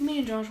 I think me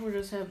and Joshua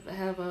just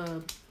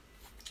have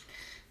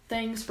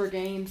things for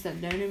games that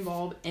don't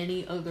involve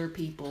any other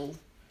people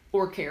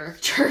or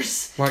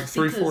characters. Like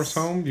Three Fourths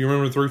Home? Do you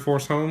remember Three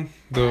Fourths Home?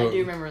 I do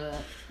remember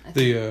that.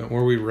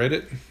 Where we read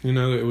it, you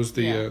know, it was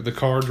the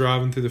car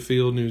driving through the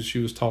field and she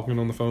was talking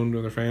on the phone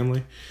to their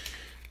family.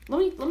 Let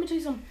me tell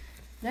you something.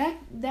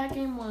 That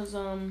game was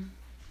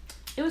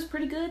it was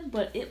pretty good,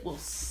 but it will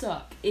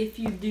suck if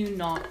you do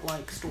not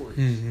like stories.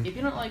 Mm-hmm. If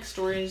you don't like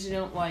stories, you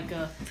don't like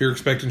if you're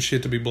expecting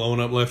shit to be blowing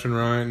up left and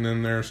right, and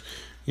then there's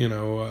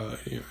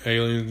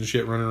aliens and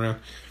shit running around,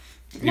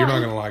 you're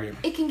not gonna like it.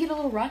 It can get a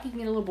little rocky, it can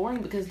get a little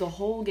boring because the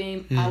whole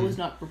game I was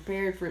not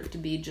prepared for it to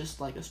be just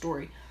like a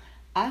story.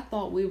 I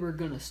thought we were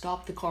gonna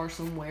stop the car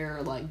somewhere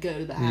or like go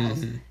to the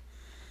house.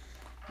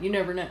 You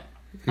never know.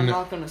 I'm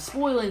not gonna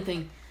spoil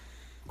anything.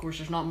 Of course,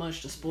 there's not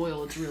much to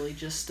spoil. It's really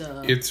just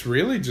it's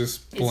really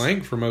just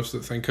blank for most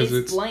of the thing because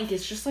it's blank.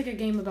 It's just like a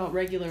game about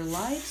regular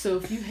life. So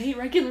if you hate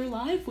regular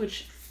life,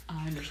 which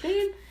I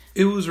understand,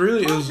 it was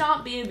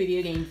not be a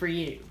video game for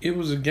you. It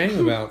was a game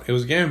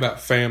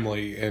about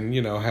family, and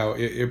you know how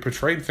it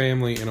portrayed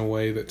family in a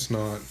way that's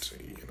not.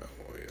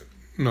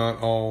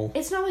 Not all.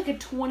 It's not like a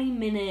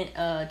 20-minute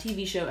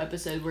TV show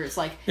episode where it's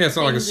like it's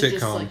not like a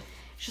sitcom.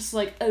 It's just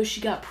like, oh,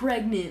 she got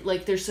pregnant.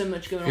 Like there's so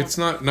much going on. It's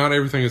not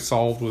everything is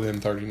solved within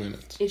 30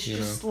 minutes. It's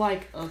just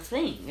like a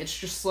thing. It's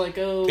just like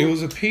it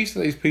was a piece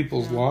of these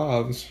people's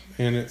lives,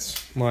 and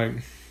it's like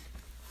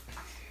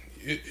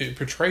it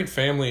portrayed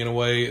family in a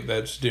way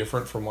that's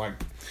different from like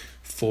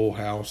Full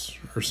House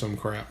or some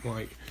crap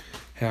like.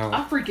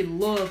 I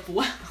freaking love Full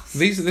House.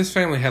 This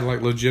family had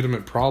like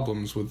legitimate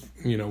problems with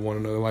one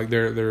another. Like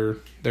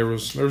there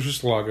was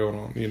just a lot going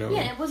on.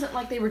 Yeah, it wasn't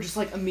like they were just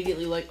like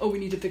immediately like, oh, we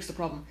need to fix the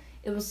problem.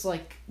 It was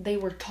like they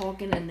were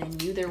talking and they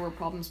knew there were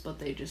problems, but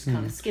they just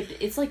kind of skipped it.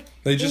 It's like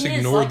they just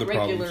ignored the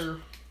regular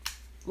problems.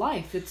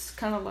 Life. It's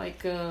kind of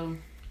like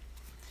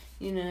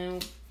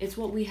it's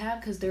what we have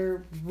because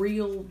they're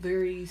real,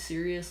 very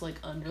serious like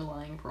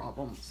underlying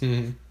problems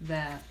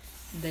that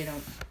they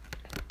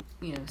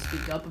don't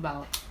speak up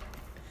about.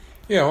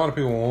 Yeah, a lot of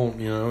people won't,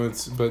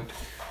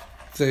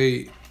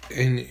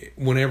 and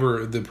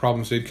whenever the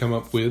problems did come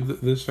up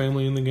with this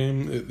family in the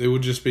game, it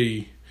would just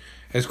be,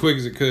 as quick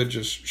as it could,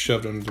 just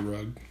shoved under the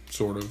rug,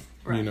 sort of.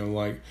 Right.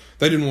 Like,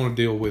 they didn't want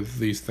to deal with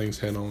these things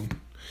head on.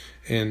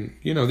 And,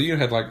 you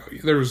had,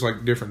 there was,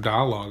 different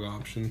dialogue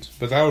options,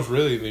 but that was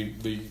really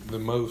the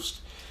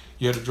most.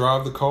 You had to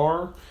drive the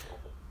car,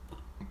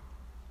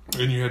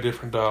 and you had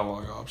different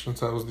dialogue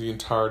options. That was the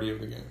entirety of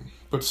the game.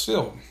 But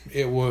still,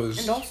 it was...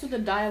 And also the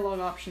dialogue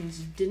options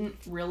didn't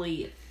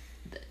really...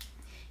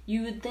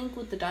 You would think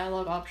with the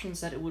dialogue options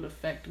that it would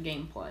affect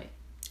gameplay.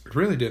 It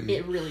really didn't.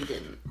 It really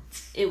didn't.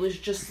 It was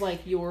just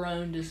like your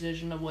own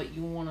decision of what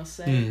you want to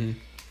say. Mm-hmm.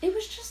 It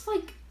was just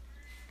like...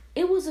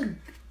 It was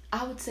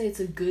I would say it's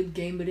a good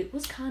game, but it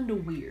was kind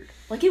of weird.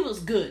 Like, it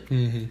was good.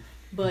 Mm-hmm.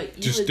 But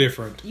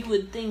different. You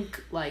would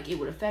think, it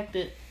would affect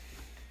it.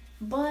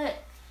 But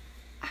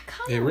I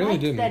kind of really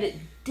didn't. That it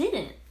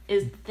didn't.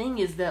 The thing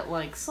is that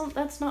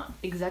that's not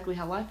exactly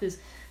how life is.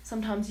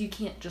 Sometimes you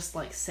can't just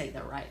say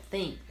the right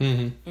thing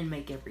and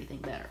make everything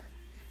better.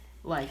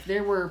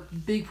 There were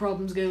big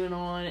problems going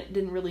on. It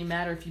didn't really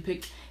matter if you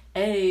picked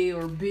A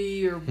or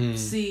B or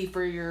C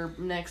for your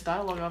next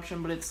dialogue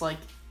option, but it's like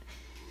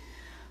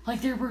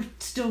there were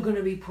still going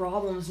to be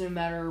problems no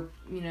matter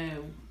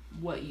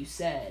what you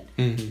said.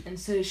 And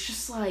so it's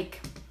just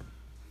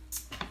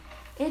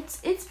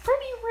It's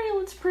pretty real.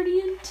 It's pretty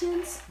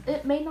intense.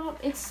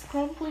 It's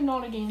probably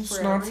not a game for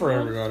everyone. It's not for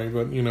everybody,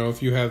 but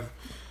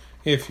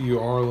if you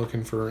are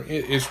looking for,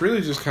 it's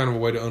really just kind of a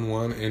way to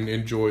unwind and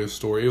enjoy a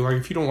story. Like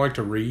if you don't like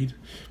to read,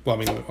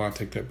 I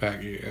take that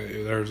back.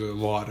 There's a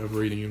lot of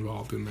reading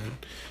involved in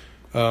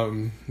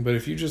that. But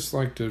if you just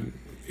like to,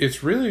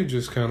 it's really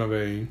just kind of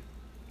an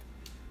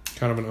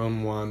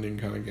unwinding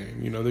kind of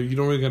game. You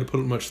don't really got to put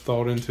much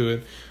thought into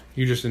it.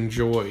 You just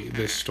enjoy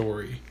this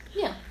story.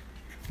 Yeah.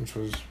 Which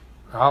was.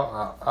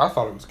 I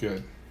thought it was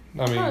good.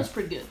 I thought it was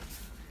pretty good.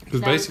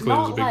 Because basically it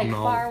was a big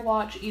novel.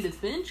 Firewatch, Edith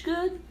Finch,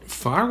 good.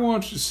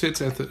 Firewatch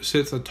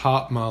sits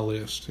atop my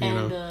list.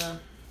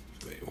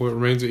 What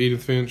Remains of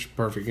Edith Finch,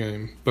 perfect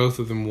game. Both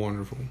of them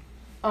wonderful.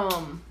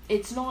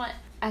 It's not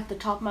at the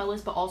top of my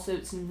list, but also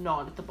it's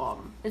not at the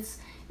bottom. It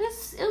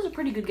was a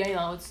pretty good game,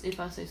 if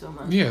I say so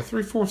myself. Yeah,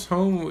 3/4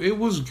 Home. It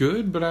was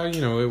good, but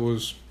it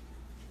was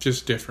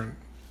just different.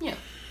 Yeah.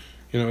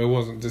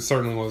 It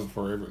certainly wasn't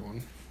for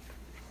everyone.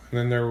 And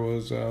then there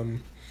was,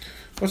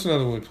 what's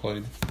another one we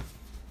played?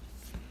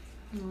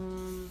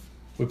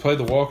 We played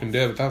The Walking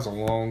Dead, but that was a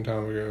long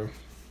time ago.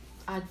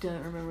 I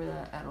don't remember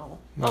that at all.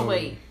 Oh,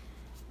 wait.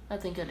 I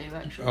think I do,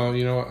 actually. Oh,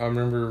 you know what? I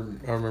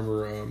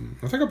remember,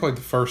 I think I played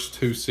the first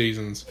 2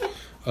 seasons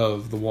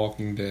of The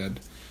Walking Dead,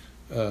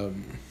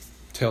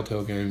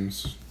 Telltale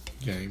Games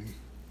game.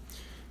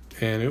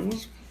 and it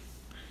was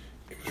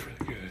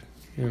really good.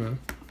 You know,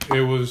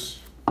 it was.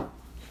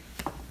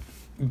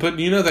 But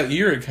you know, that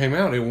year it came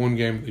out, it won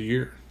Game of the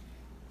Year,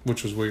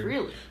 which was weird.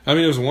 Really? I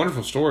mean, it was a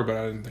wonderful story, but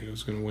I didn't think it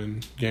was going to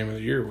win Game of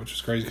the Year, which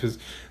is crazy because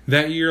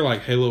that year,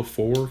 like Halo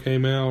 4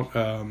 came out.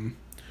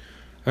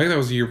 I think that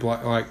was the year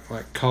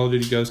like Call of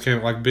Duty Ghosts came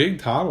out. Like big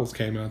titles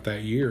came out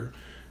that year,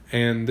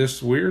 and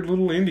this weird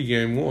little indie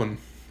game won.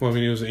 Well, I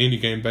mean, it was an indie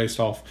game based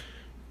off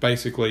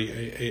basically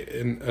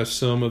a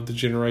sum of the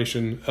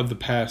generation of the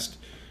past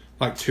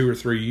like 2 or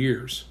 3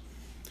 years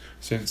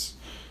since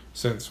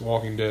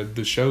Walking Dead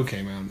the show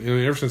came out. I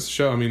mean, ever since the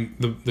show, I mean,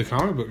 the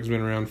comic book has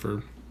been around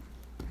for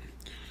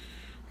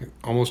like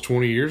almost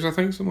 20 years, I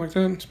think, something like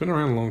that. It's been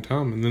around a long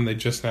time, and then they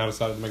just now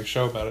decided to make a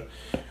show about it.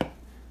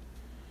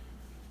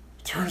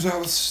 Turns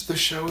out the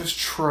show is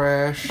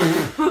trash.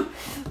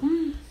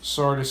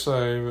 Sorry to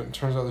say, but it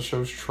turns out the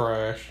show's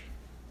trash.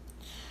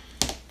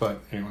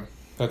 But anyway,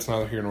 that's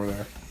neither here nor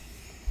there.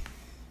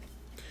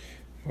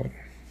 But,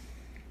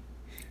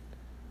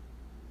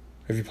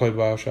 have you played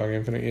BioShock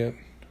Infinite yet?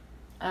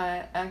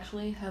 I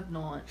actually have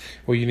not.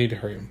 Well, you need to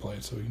hurry up and play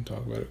it so we can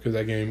talk about it, because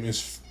that game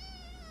is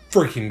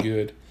freaking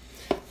good.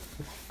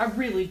 I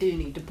really do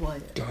need to play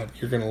it. God,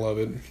 you're gonna love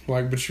it.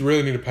 But you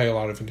really need to pay a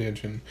lot of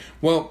attention.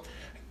 Well,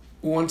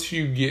 once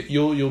you get,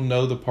 you'll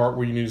know the part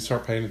where you need to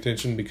start paying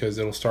attention, because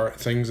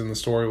things in the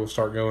story will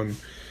start going,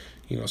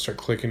 start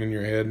clicking in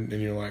your head,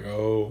 and you're like,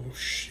 oh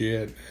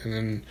shit, and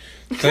then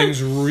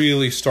things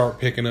really start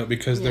picking up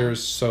because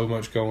there's so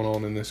much going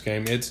on in this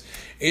game. It's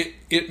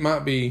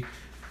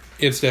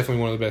definitely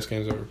one of the best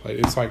games I've ever played.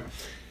 It's like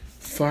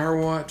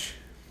Firewatch,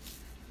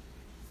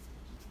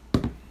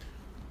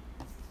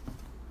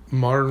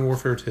 Modern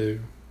Warfare 2,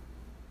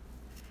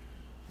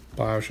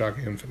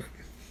 BioShock Infinite.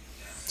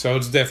 So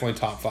it's definitely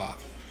top 5.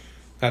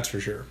 That's for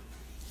sure.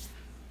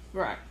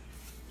 Right.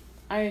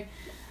 I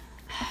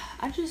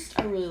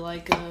really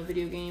like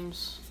video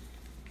games.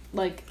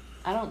 Like,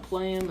 I don't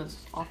play them as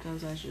often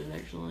as I should,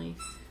 actually.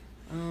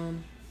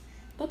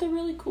 But they're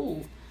really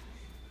cool.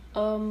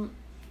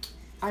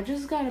 I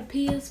just got a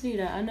PS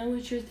Vita. I know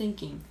what you're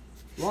thinking.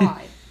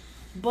 Why?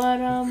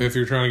 But, if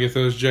you're trying to get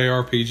those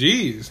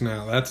JRPGs,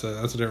 now that's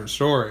a different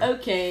story.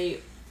 Okay.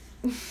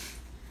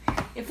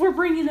 If we're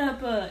bringing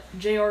up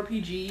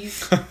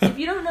JRPGs, if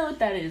you don't know what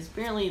that is,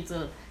 apparently it's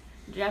a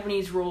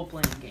Japanese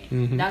role-playing game.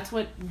 Mm-hmm. That's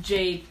what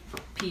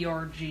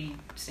JPRG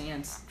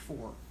stands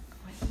for.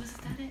 Wait, was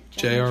that it?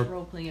 JR-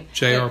 role-playing game.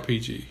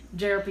 JRPG.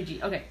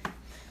 JRPG. Okay.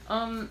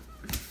 I'm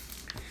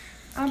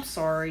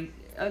sorry.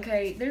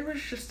 Okay, there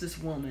was just this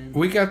woman.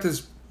 We got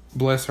this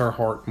bless her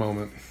heart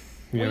moment.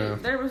 You know.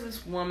 There was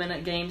this woman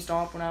at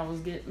GameStop when I was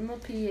getting the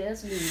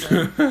PS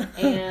Vita.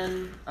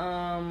 And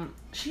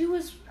she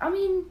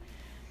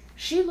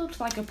looked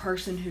like a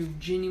person who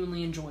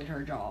genuinely enjoyed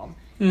her job.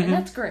 Mm-hmm. And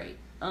that's great.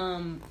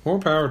 More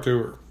power to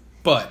her.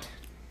 But.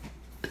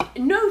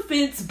 No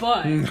offense,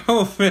 but. No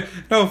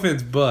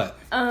offense, but.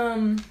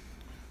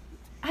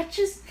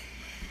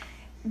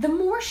 The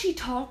more she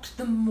talked,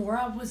 the more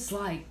I was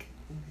like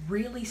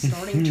really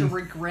starting to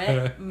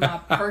regret my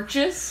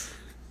purchase.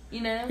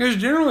 Because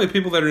generally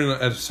people that are in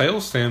a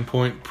sales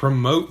standpoint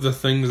promote the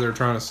things they're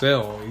trying to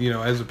sell,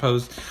 as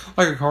opposed,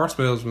 like a car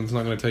salesman's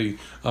not going to tell you,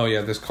 oh yeah,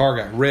 this car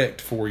got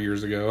wrecked 4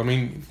 years ago. I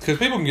mean, because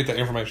people can get that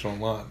information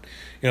online.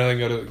 They can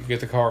go to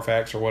get the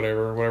Carfax or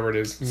whatever it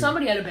is.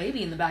 Somebody had a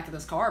baby in the back of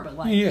this car, but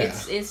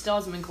it still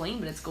hasn't been clean,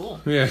 but it's cool.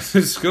 Yeah,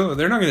 it's cool.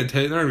 They're not going to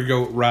tell you. They're not going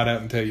to go right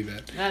out and tell you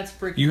that. That's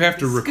freaking. You have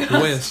to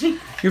disgusting. You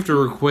have to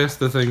request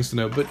the things to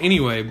know. But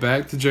anyway,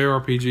 back to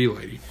JRPG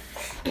lady.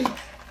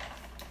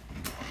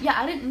 Yeah,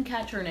 I didn't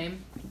catch her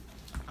name.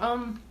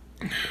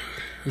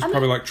 It's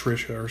probably like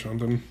Trisha or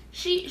something.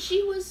 She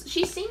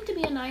seemed to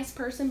be a nice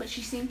person, but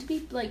she seemed to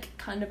be like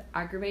kind of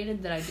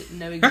aggravated that I didn't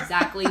know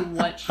exactly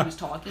what she was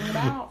talking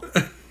about.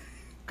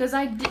 Because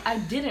I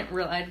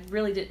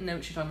really didn't know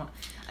what she was talking about.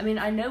 I mean,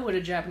 I know what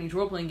a Japanese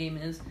role-playing game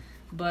is,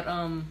 but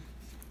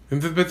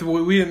But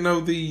we didn't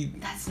know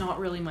that's not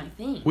really my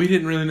thing. We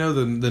didn't really know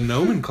the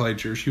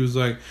nomenclature. She was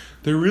like,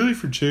 they're really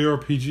for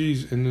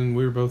JRPGs, and then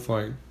we were both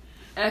like,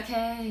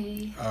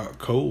 okay.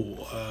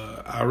 Cool.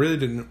 I really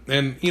didn't,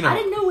 and I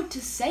didn't know what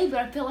to say, but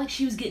I felt like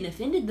she was getting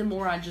offended the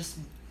more I just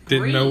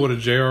didn't know what a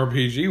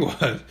JRPG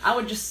was. I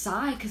would just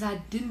sigh because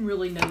I didn't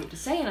really know what to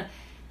say, and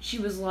she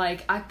was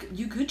like,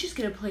 you could just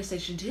get a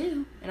PlayStation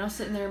 2, and I was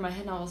sitting there in my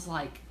head, and I was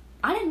like,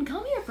 I didn't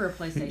come here for a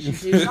PlayStation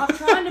 2. Stop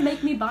trying to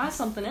make me buy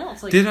something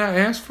else. Like, did I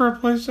ask for a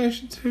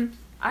PlayStation 2?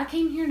 I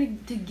came here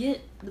to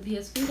get the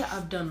PS Vita.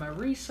 I've done my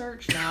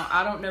research. Now,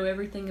 I don't know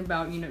everything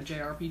about,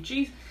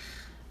 JRPGs.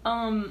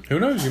 Who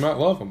knows? You might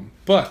love them.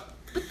 But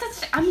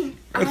that's,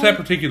 at that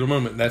particular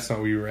moment, that's not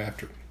what you were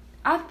after.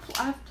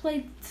 I've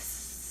played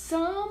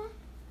some,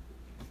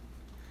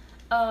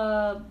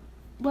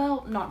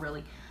 well, not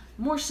really.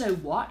 More so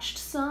watched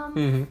some.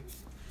 Mm-hmm.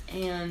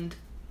 And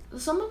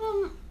some of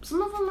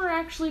them are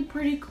actually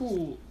pretty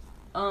cool.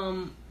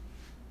 The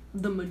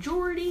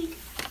majority,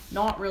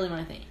 not really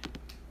my thing.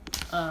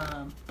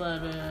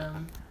 But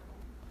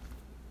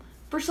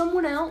for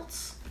someone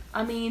else,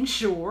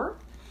 sure.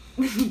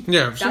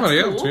 Yeah, somebody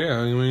else. cool. Yeah,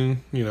 I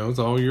mean, it's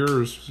all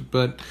yours.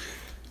 But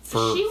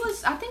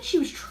I think she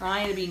was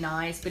trying to be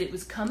nice, but it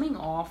was coming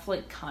off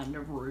like kind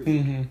of rude.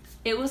 Mm-hmm.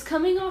 It was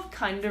coming off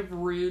kind of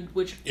rude,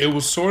 which it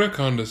was sort of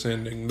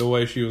condescending the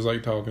way she was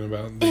like talking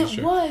about these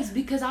it was,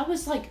 because I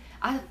was like,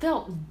 I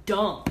felt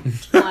dumb.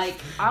 Like,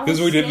 I was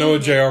because we didn't know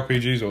what saying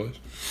JRPGs was.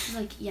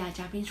 Like, yeah,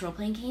 Japanese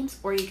role-playing games,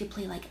 or you could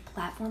play, like,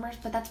 platformers,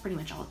 but that's pretty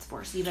much all it's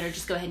for, so you better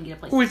just go ahead and get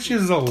a PlayStation. Which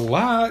is a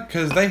lot,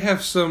 because they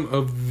have some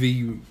of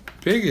the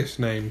biggest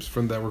names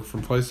that were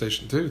from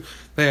PlayStation 2.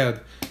 They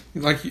had,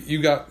 like,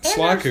 you got And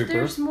Sly there's, Cooper.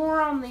 There's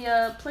more on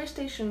the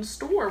PlayStation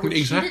Store, which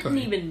Exactly. she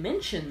didn't even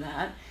mention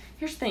that.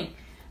 Here's the thing.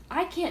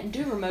 I can't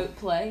do remote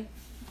play,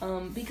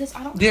 because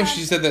I don't Yeah, have...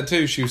 she said that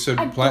too. She said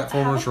I don't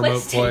platformers, have a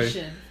remote play.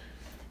 PlayStation.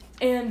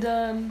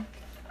 And,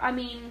 I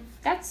mean,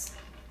 that's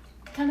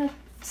kind of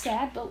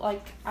sad, but,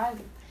 like,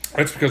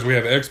 That's because we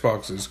have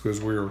Xboxes, because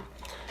we're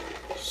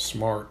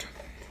smart.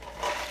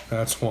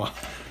 That's why.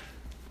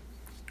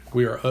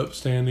 We are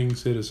upstanding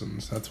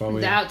citizens. That's why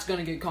we... That's going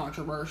to get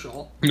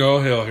controversial.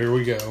 Oh, hell, here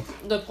we go.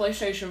 The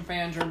PlayStation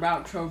fans are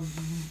about to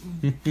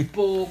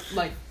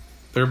like...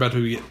 They're about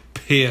to get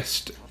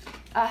pissed.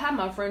 I have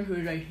my friend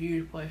who's a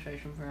huge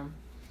PlayStation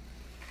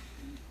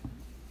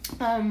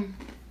fan.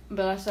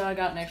 But I said I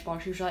got an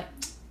Xbox. She was like,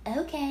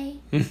 okay.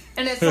 And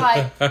it's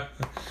like...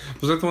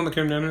 Was that the one that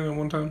came down here that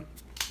one time?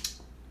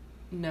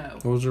 No.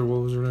 What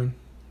was her name?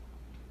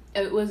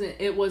 It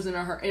wasn't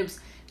her. It was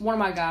one of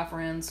my guy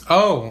friends.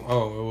 Oh,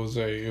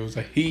 it was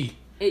a he.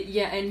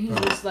 Yeah, and he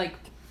was like,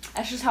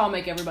 that's just how I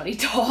make everybody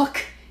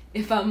talk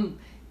if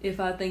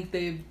I think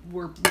they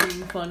were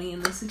being funny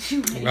in the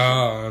situation.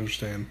 I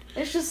understand.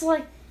 It's just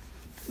like,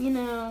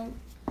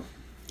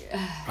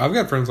 I've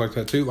got friends like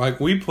that too. Like,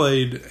 we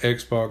played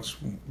Xbox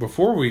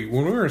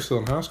when we were still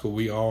in high school,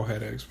 we all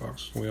had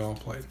Xbox. We all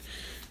played.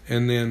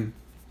 And then,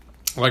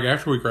 like,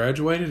 after we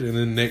graduated, and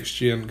then Next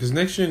Gen, because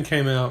Next Gen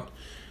came out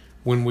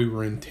when we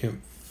were in 10th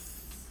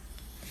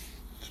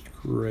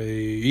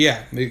grade.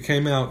 Yeah, it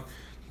came out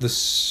the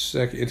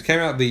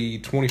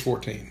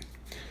 2014.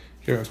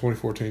 Yeah,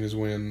 2014 is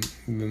when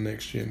the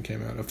Next Gen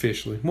came out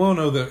officially. Well,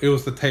 no, it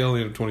was the tail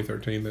end of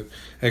 2013 that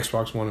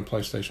Xbox One and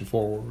PlayStation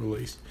 4 were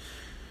released.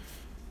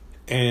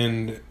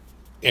 And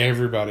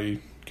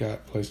everybody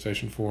got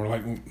PlayStation 4.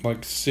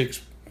 Like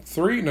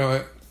 3,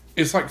 no,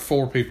 it's like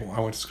 4 people I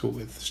went to school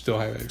with still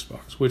have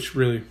Xbox, which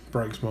really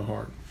breaks my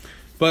heart.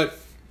 But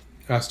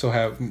I've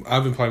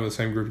been playing with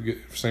the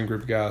same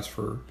group of guys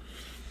for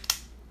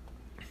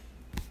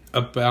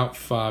about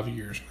 5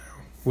 years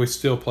now. We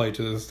still play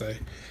to this day.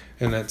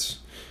 And that's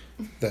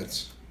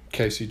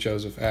Casey,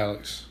 Joseph,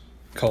 Alex,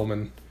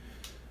 Coleman,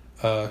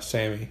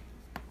 Sammy,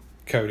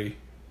 Cody,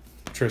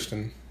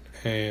 Tristan,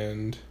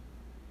 and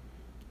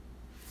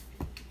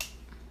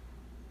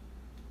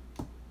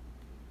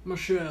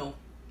Michelle.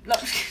 No. I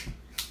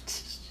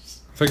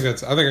think I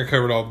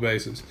covered all the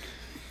bases.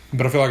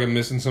 But I feel like I'm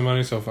missing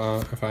somebody, so if I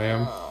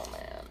am, Oh,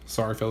 man.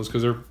 sorry fellas,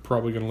 because they're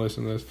probably going to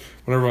listen to this.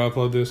 Whenever I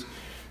upload this,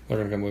 they're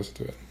going to come listen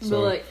to it. But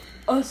So, like,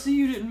 I see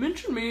you didn't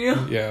mention me.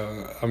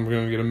 yeah, I'm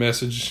going to get a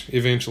message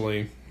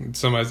eventually.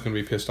 Somebody's going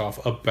to be pissed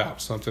off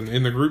about something.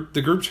 In the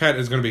group chat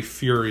is going to be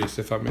furious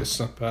if I miss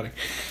somebody.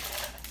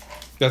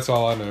 That's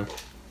all I know.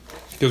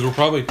 Because we'll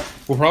probably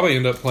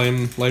end up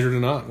playing later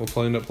tonight.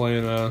 We'll end up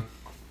playing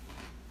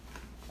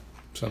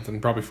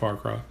something, probably Far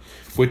Cry,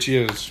 which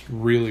is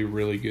really,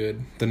 really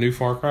good. The new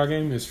Far Cry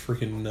game is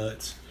freaking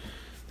nuts.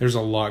 There's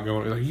a lot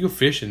going on. Like, you go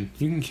fishing,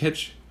 you can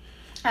catch.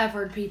 I've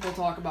heard people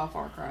talk about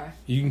Far Cry.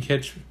 You can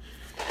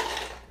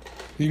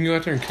go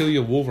out there and kill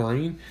you a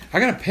Wolverine. I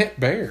got a pet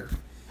bear.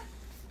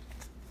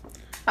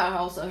 I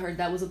also heard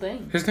that was a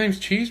thing. His name's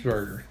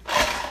Cheeseburger.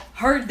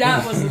 Heard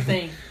that was a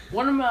thing.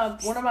 One of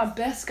my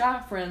best guy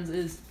friends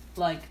is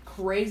like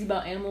crazy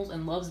about animals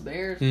and loves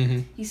bears. Mm-hmm.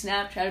 He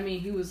Snapchatted me.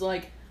 He was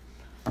like,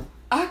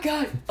 I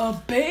got a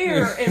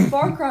bear in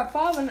Far Cry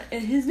 5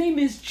 and his name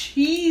is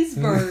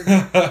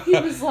Cheeseburger. He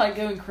was like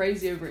going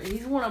crazy over it.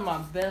 He's one of my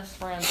best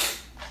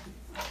friends.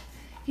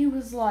 He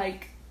was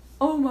like,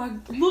 oh my,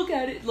 look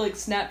at it, like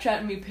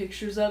Snapchatting me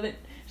pictures of it.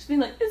 Just being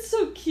like, it's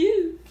so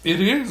cute.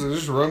 It is. It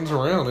just runs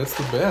around. It's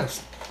the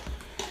best.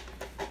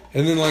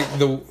 And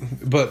then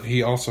but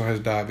he also has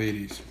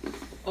diabetes.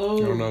 Oh.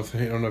 I don't know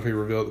if he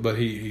revealed it, but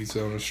he's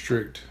on a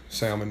strict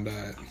salmon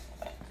diet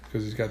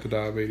because he's got the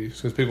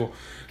diabetes.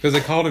 Because they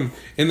called him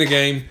in the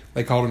game,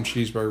 they called him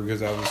Cheeseburger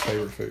because that was his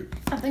favorite food.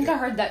 I think I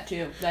heard that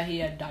too, that he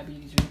had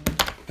diabetes.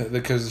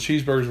 Because the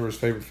cheeseburgers were his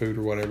favorite food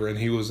or whatever, and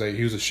he was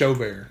a show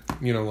bear.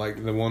 You know,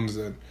 like the ones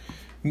that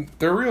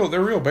they're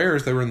real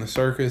bears. They were in the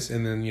circus,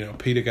 and then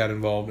PETA got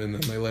involved, and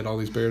then they let all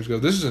these bears go.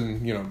 This is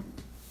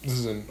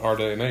in our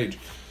day and age.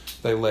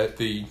 They let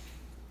the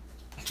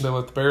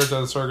bears out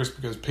of the circus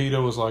because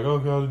PETA was like, oh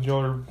god,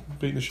 y'all are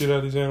beating the shit out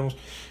of these animals.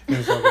 And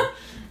it's like,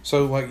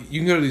 so like you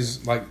can go to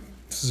these like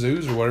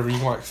zoos or whatever, you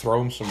can like throw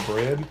them some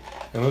bread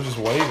and they'll just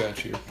wave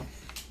at you.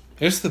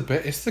 It's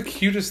the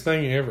cutest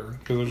thing ever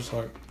because they're just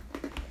like,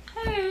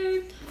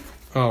 Hey.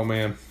 oh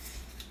man.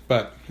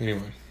 But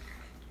anyway,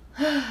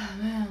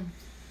 Man.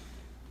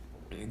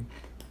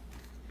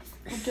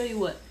 tell you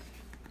what.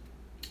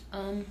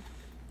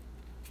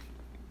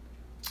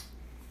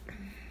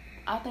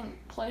 I think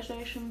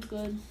PlayStation's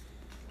good.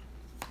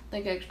 I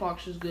think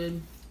Xbox is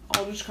good.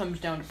 All just comes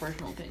down to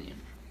personal opinion.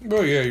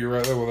 Well, yeah, you're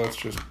right. Well, that's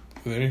just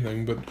with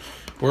anything. But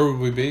where would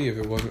we be if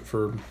it wasn't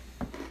for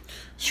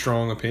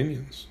strong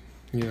opinions?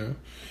 You know?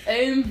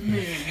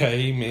 Amen.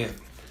 Amen.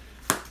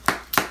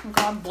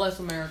 God bless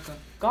America.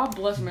 God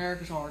bless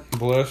America's heart.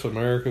 Bless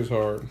America's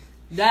heart.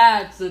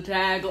 That's the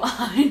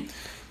tagline.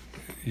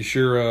 You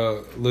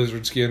sure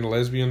lizard skinned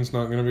lesbian's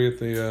not going to be at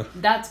the...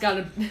 That's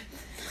gotta...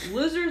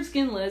 Lizard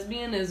Skin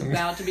Lesbian is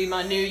about to be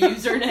my new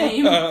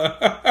username.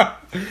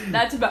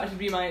 That's about to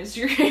be my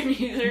Instagram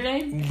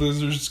username.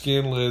 Lizard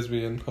Skin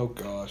Lesbian. Oh,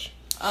 gosh.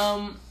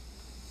 I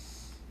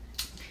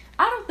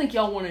don't think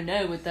y'all want to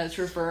know what that's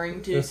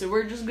referring to, so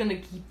we're just going to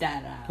keep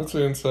that out. That's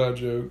an inside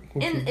joke.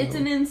 It's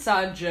an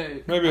inside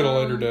joke. Maybe at a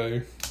later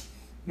day.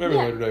 Maybe a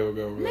later day we'll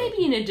go over maybe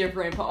that. in a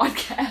different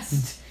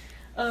podcast.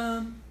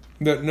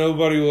 That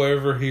nobody will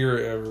ever hear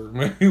ever.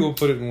 Maybe we'll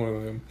put it in one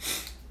of them.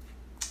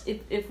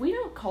 If we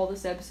don't call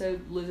this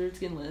episode Lizard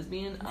Skin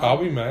Lesbian, I'll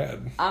be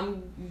mad.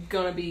 I'm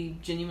gonna be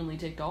genuinely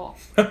ticked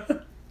off.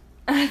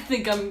 I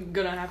think I'm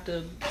gonna have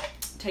to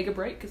take a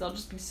break because I'll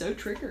just be so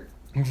triggered.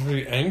 I'm just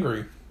really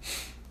angry.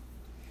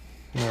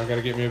 Now I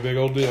gotta get me a big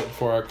old dip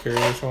before I carry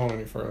this on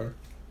any further.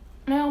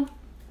 Now,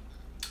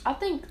 I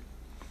think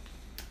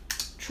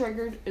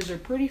triggered is a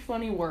pretty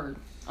funny word.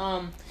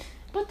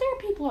 But there are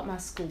people at my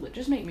school that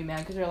just make me mad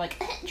because they're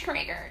like,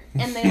 triggered.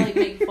 And they like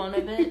make fun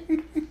of it.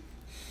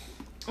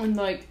 And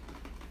like,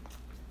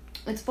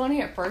 it's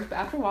funny at first, but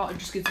after a while it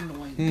just gets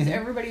annoying. Because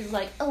everybody's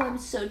like, oh, I'm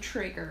so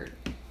triggered.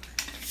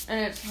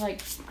 And it's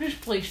like,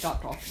 just please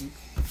stop talking.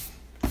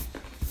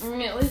 I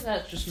mean, at least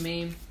that's just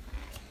me.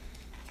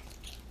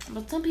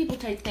 But some people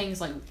take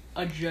things like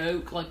a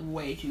joke like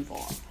way too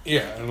far.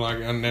 Yeah, and like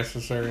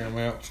unnecessary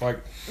amounts.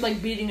 Like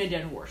beating a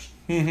dead horse.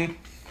 Mm-hmm.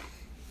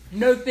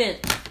 No offense.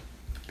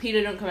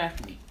 PETA, don't come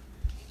after me.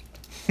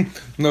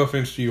 No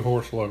offense to you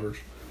horse lovers.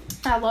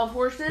 I love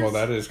horses. Well,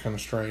 that is kind of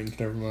strange.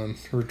 Never mind.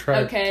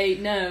 Retract. Okay,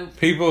 no.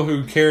 People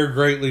who care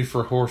greatly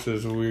for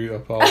horses, we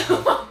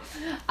apologize.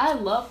 I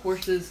love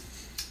horses,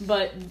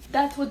 but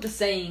that's what the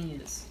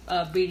saying is.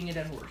 Beating a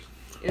dead horse.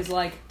 Is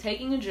like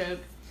taking a joke.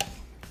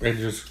 And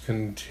just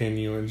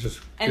continue and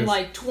just...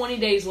 like 20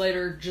 days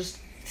later, just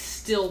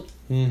still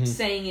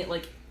saying it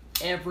like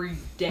every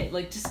day.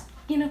 Like just,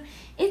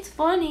 it's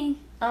funny.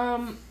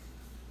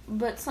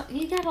 But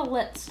you gotta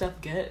let stuff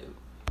go.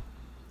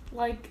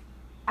 Like,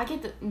 I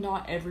get that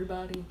not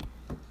everybody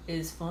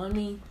is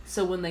funny.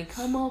 So when they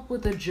come up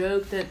with a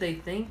joke that they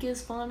think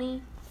is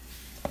funny,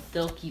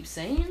 they'll keep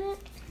saying it.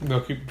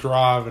 They'll keep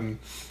driving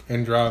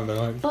and driving. They're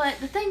like... But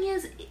the thing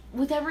is,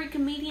 with every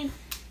comedian,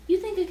 you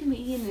think a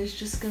comedian is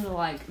just gonna,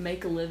 like,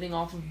 make a living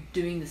off of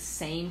doing the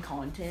same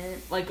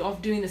content? Like,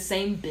 off doing the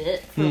same bit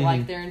for,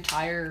 like, their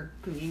entire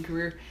comedian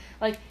career?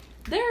 Like,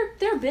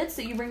 they're bits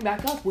that you bring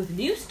back up with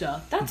new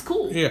stuff. That's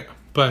cool. Yeah,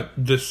 but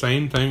the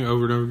same thing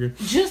over and over again.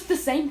 Just the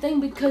same thing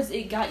because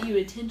it got you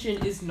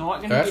attention is not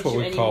going to get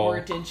you any more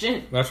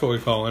attention. That's what we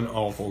call an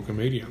awful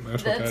comedian.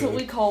 That's what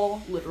we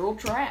call literal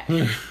trash.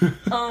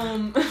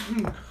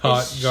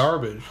 Hot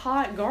garbage.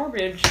 Hot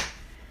garbage.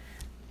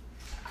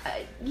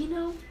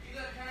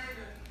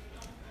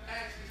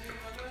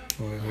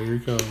 Well, here he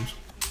comes.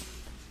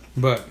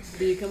 But...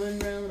 Be coming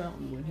round the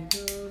mountain when he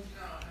comes.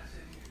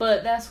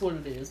 But that's what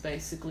it is,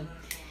 basically.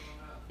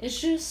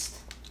 It's just...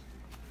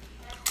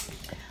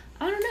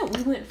 I don't know.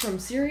 We went from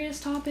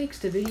serious topics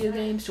to video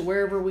games to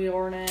wherever we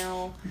are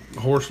now.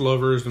 Horse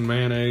lovers and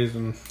mayonnaise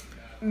and...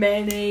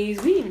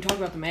 Mayonnaise. We didn't even talk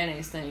about the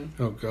mayonnaise thing.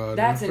 Oh, God.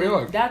 That's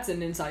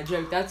an inside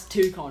joke. That's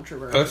too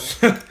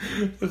controversial.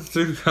 That's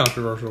too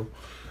controversial.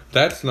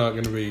 That's not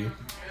going to be...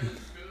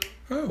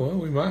 Oh, well,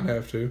 we might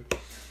have to.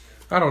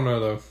 I don't know,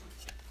 though.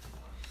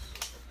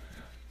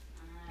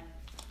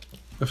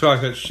 I feel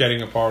like that's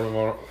shedding a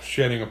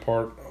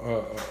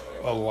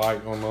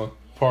light on the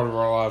part of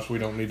our lives we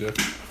don't need to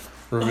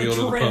reveal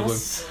to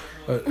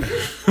the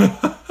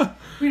public.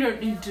 We don't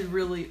need to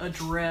really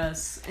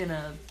address in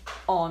a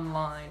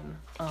online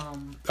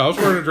I was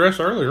wearing a dress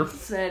earlier.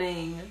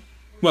 setting.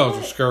 Well, it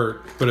was a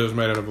skirt, but it was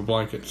made out of a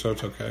blanket, so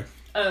it's okay.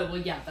 Oh, well,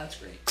 yeah, that's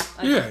great.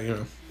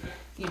 Yeah,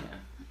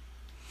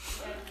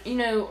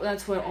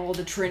 that's what all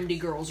the trendy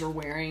girls are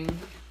wearing.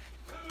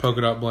 Polka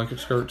dot blanket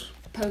skirts.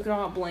 Polka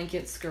dot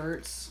blanket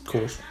skirts. Of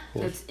course.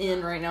 That's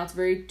in right now. It's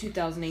very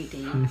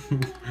 2018.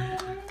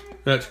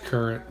 That's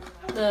current.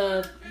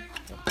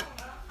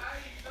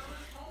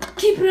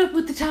 Keeping up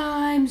with the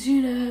times,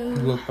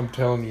 Look, I'm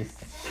telling you,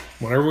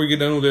 whenever we get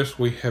done with this,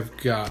 we have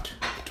got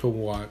to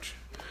watch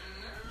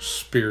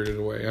Spirited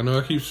Away. I know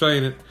I keep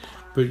saying it,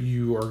 but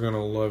you are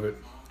gonna love it.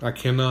 I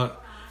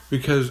cannot,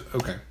 because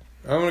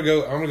I'm gonna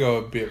go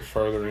a bit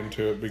further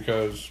into it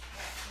because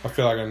I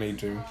feel like I need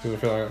to. Because I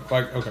feel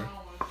like okay.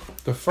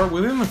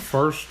 Within the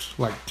first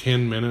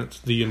 10 minutes,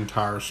 the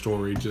entire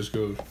story just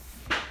goes.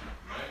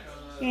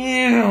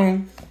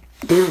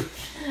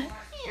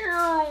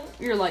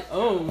 You're like,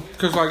 oh.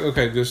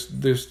 Because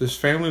this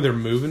family, they're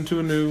moving to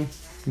a new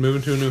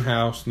moving to a new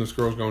house, and this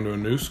girl's going to a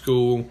new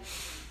school.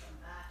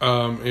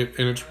 And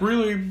it's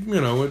really,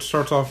 it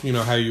starts off,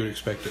 how you would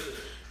expect it.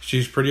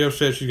 She's pretty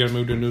upset. She's got to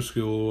move to a new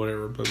school or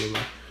whatever, blah, blah,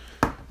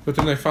 blah. But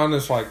then they find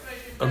this,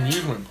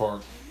 amusement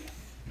park.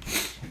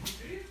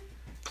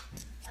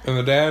 And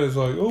the dad is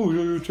like, oh,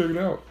 yeah, check it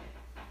out.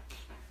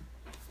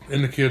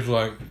 And the kid's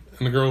like,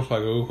 and the girl's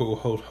like, oh,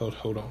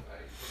 hold on.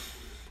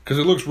 Because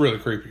it looks really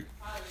creepy.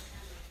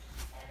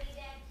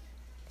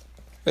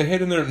 They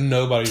head in there,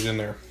 nobody's in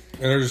there.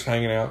 And they're just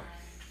hanging out.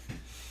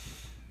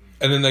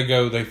 And then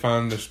they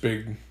find this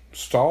big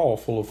stall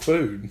full of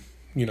food.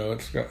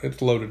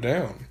 It's loaded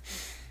down.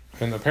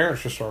 And the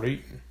parents just start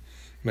eating.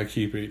 And they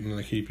keep eating and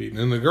they keep eating.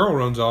 And the girl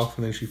runs off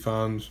and then she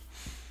finds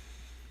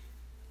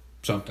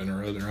something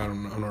or other.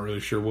 I'm not really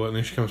sure what. And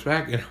then she comes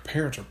back and her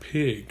parents are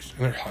pigs.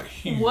 And they're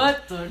huge.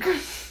 What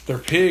the? They're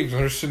pigs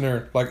and they're sitting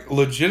there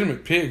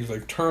legitimate pigs.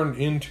 They've turned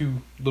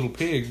into little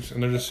pigs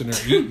and they're just sitting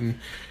there eating.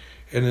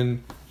 And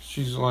then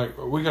she's like,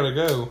 we gotta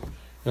go.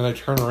 And they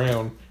turn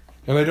around.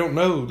 And they don't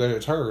know that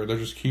it's her. They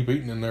just keep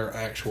eating and they're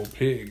actual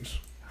pigs.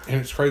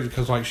 And it's crazy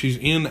because she's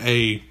in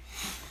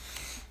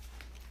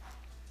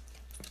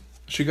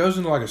she goes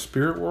into a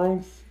spirit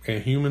world.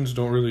 And humans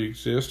don't really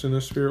exist in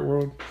this spirit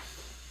world.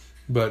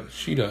 But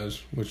she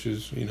does. Which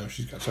is,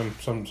 she's got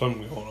something going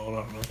on.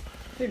 I don't know.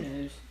 Who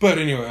knows? But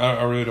anyway,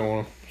 I really don't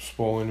want to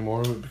spoil any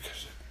more of it.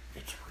 Because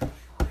it's really,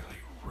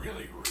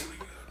 really, really, really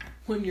good.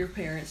 When your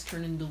parents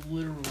turn into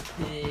literal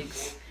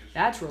pigs.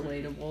 That's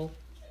relatable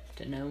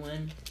to no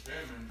one.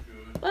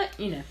 But,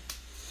 man.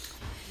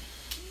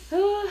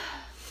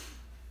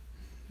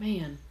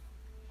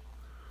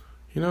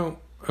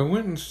 I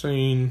went and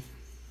seen...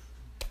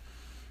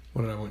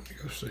 What did I went to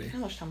go see? How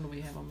much time do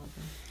we have on that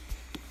thing?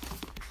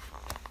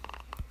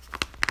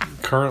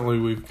 Currently,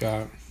 we've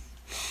got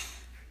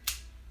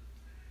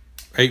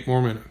 8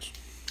 more minutes.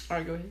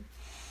 Alright, go ahead.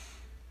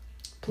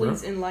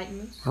 Please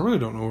enlighten us. I really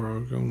don't know where I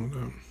was going with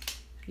that.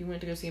 You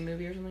went to go see a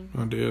movie or something?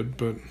 I did,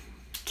 but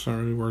it's not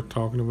really worth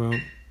talking about.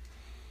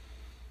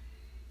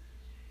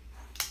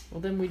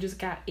 Well, then we just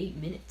got 8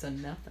 minutes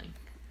of nothing.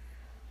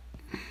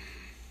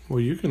 Well,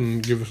 you can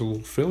give us a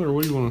little filler.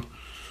 What do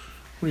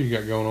you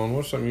got going on?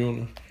 What's something you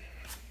want to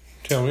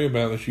tell me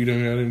about that you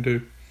didn't get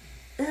into?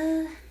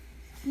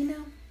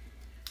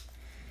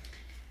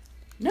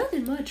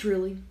 Nothing much,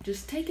 really.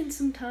 Just taking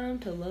some time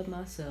to love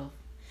myself.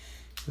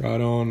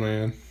 Right on,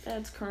 man.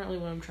 That's currently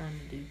what I'm trying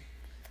to do.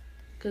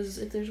 Because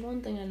if there's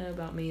one thing I know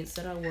about me, it's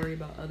that I worry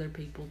about other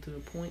people to a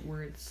point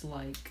where it's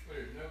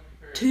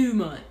too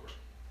much.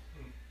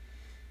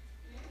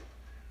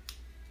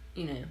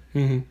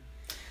 Mm-hmm.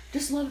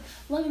 Just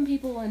loving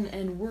people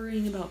and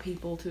worrying about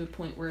people to a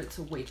point where it's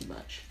way too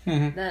much.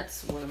 Mm-hmm.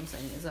 That's what I'm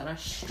saying, is that I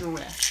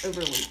stress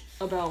overly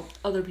about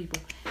other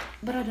people.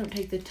 But I don't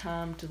take the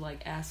time to,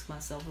 ask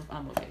myself if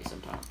I'm okay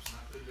sometimes.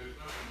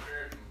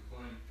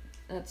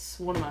 That's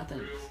one of my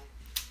things.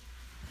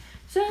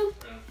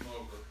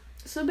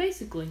 So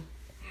basically,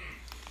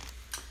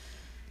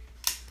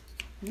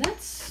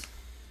 that's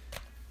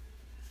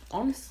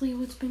honestly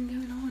what's been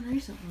going on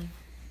recently.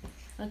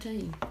 I'll tell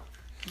you.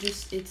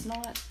 It's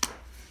not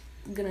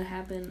gonna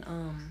happen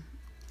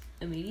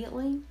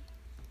immediately.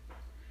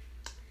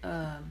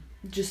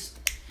 It's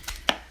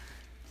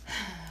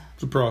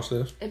a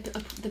process.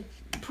 The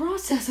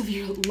process of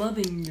you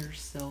loving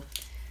yourself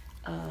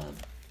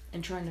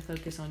and trying to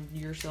focus on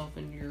yourself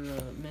and your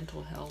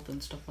mental health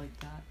and stuff like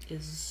that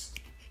is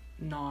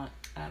not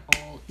at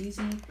all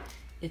easy.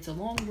 It's a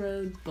long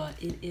road, but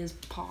it is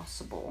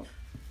possible.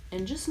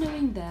 And just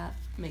knowing that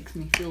makes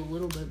me feel a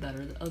little bit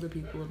better that other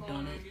people have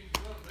done it.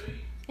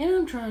 And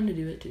I'm trying to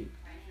do it too.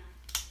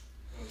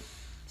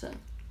 So,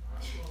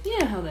 you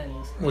know how that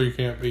is. Well, you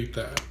can't beat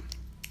that.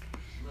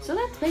 So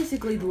that's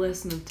basically the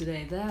lesson of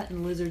today. That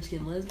and lizard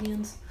skin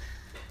lesbians.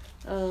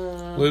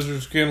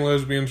 Lizard skin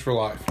lesbians for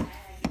life.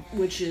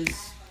 Which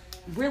is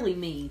really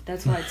me.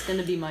 That's why it's going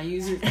to be my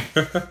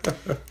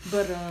username.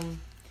 But,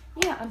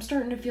 yeah, I'm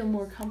starting to feel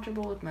more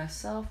comfortable with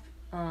myself.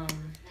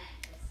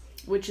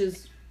 Which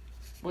is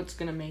what's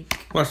going to make...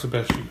 Well, that's the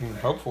best you can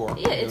hope for.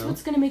 Yeah, it's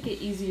what's going to make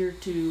it easier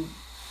to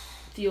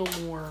feel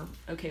more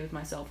okay with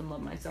myself and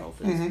love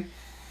myself. Is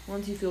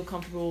once you feel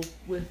comfortable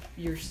with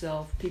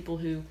yourself, people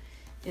who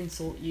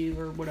insult you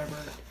or whatever,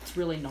 it's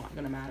really not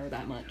going to matter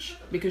that much.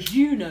 Because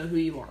you know who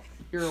you are.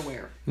 You're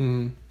aware.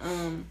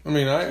 Mm-hmm. I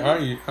mean,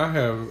 I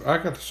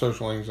got the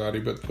social anxiety,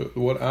 but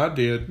what I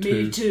did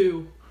Me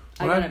too.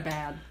 I got it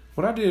bad.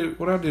 What I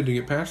did to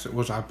get past it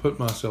was I put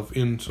myself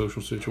in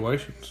social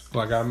situations.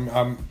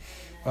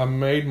 I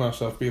made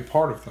myself be a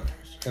part of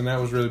things, and that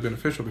was really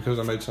beneficial because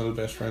I made some of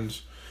the best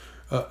friends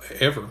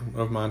ever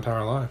of my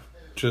entire life.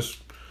 Just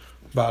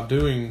by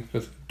doing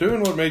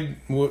what made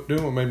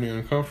me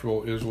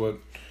uncomfortable is what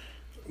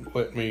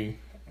made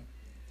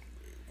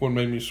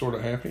me sort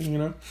of happy.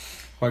 Doing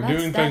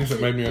things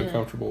that made me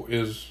uncomfortable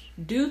is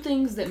do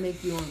things that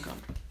make you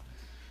uncomfortable.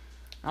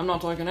 I'm not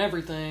talking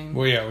everything.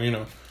 Well, yeah,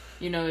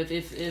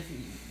 if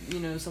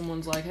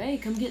someone's like, hey,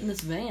 come get in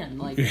this van,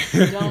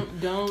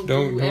 don't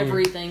do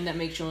everything that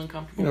makes you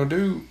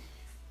uncomfortable.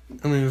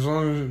 I mean, as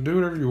long as do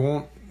whatever you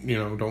want,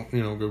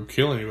 don't go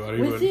kill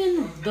anybody.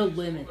 Within the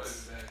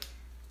limits.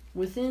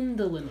 Within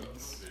the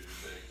limits.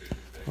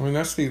 I mean,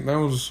 that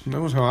was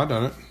how I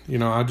done it.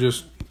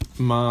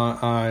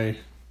 I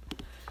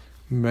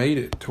made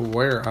it to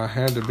where I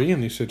had to be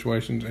in these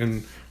situations,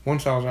 and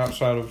once I was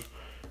outside of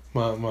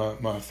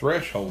my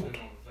threshold,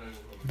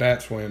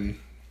 that's when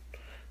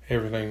I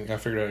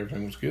figured out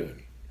everything was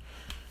good.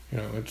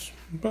 Yeah.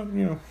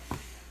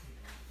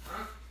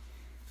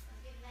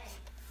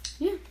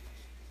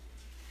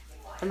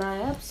 And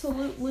I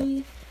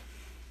absolutely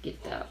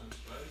get that.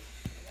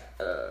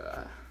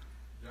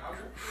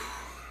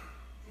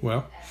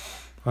 Well,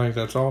 I think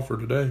that's all for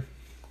today.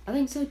 I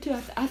think so too.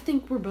 I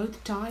think we're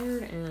both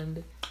tired,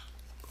 and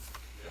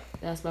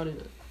that's about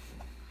it.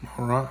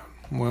 All right.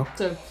 Well.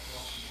 So,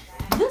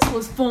 this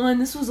was fun.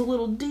 This was a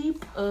little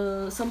deep.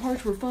 Some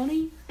parts were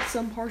funny.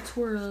 Some parts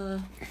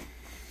were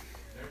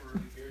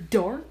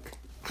dark.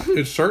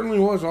 It certainly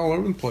was all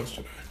over the place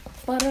today.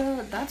 But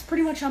that's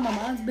pretty much how my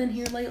mind's been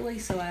here lately,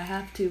 so I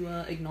have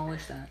to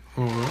acknowledge that.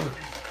 All right.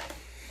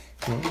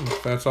 Well,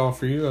 if that's all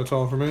for you, that's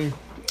all for me.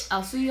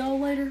 I'll see y'all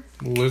later.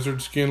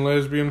 Lizard skin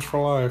lesbians for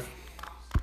life.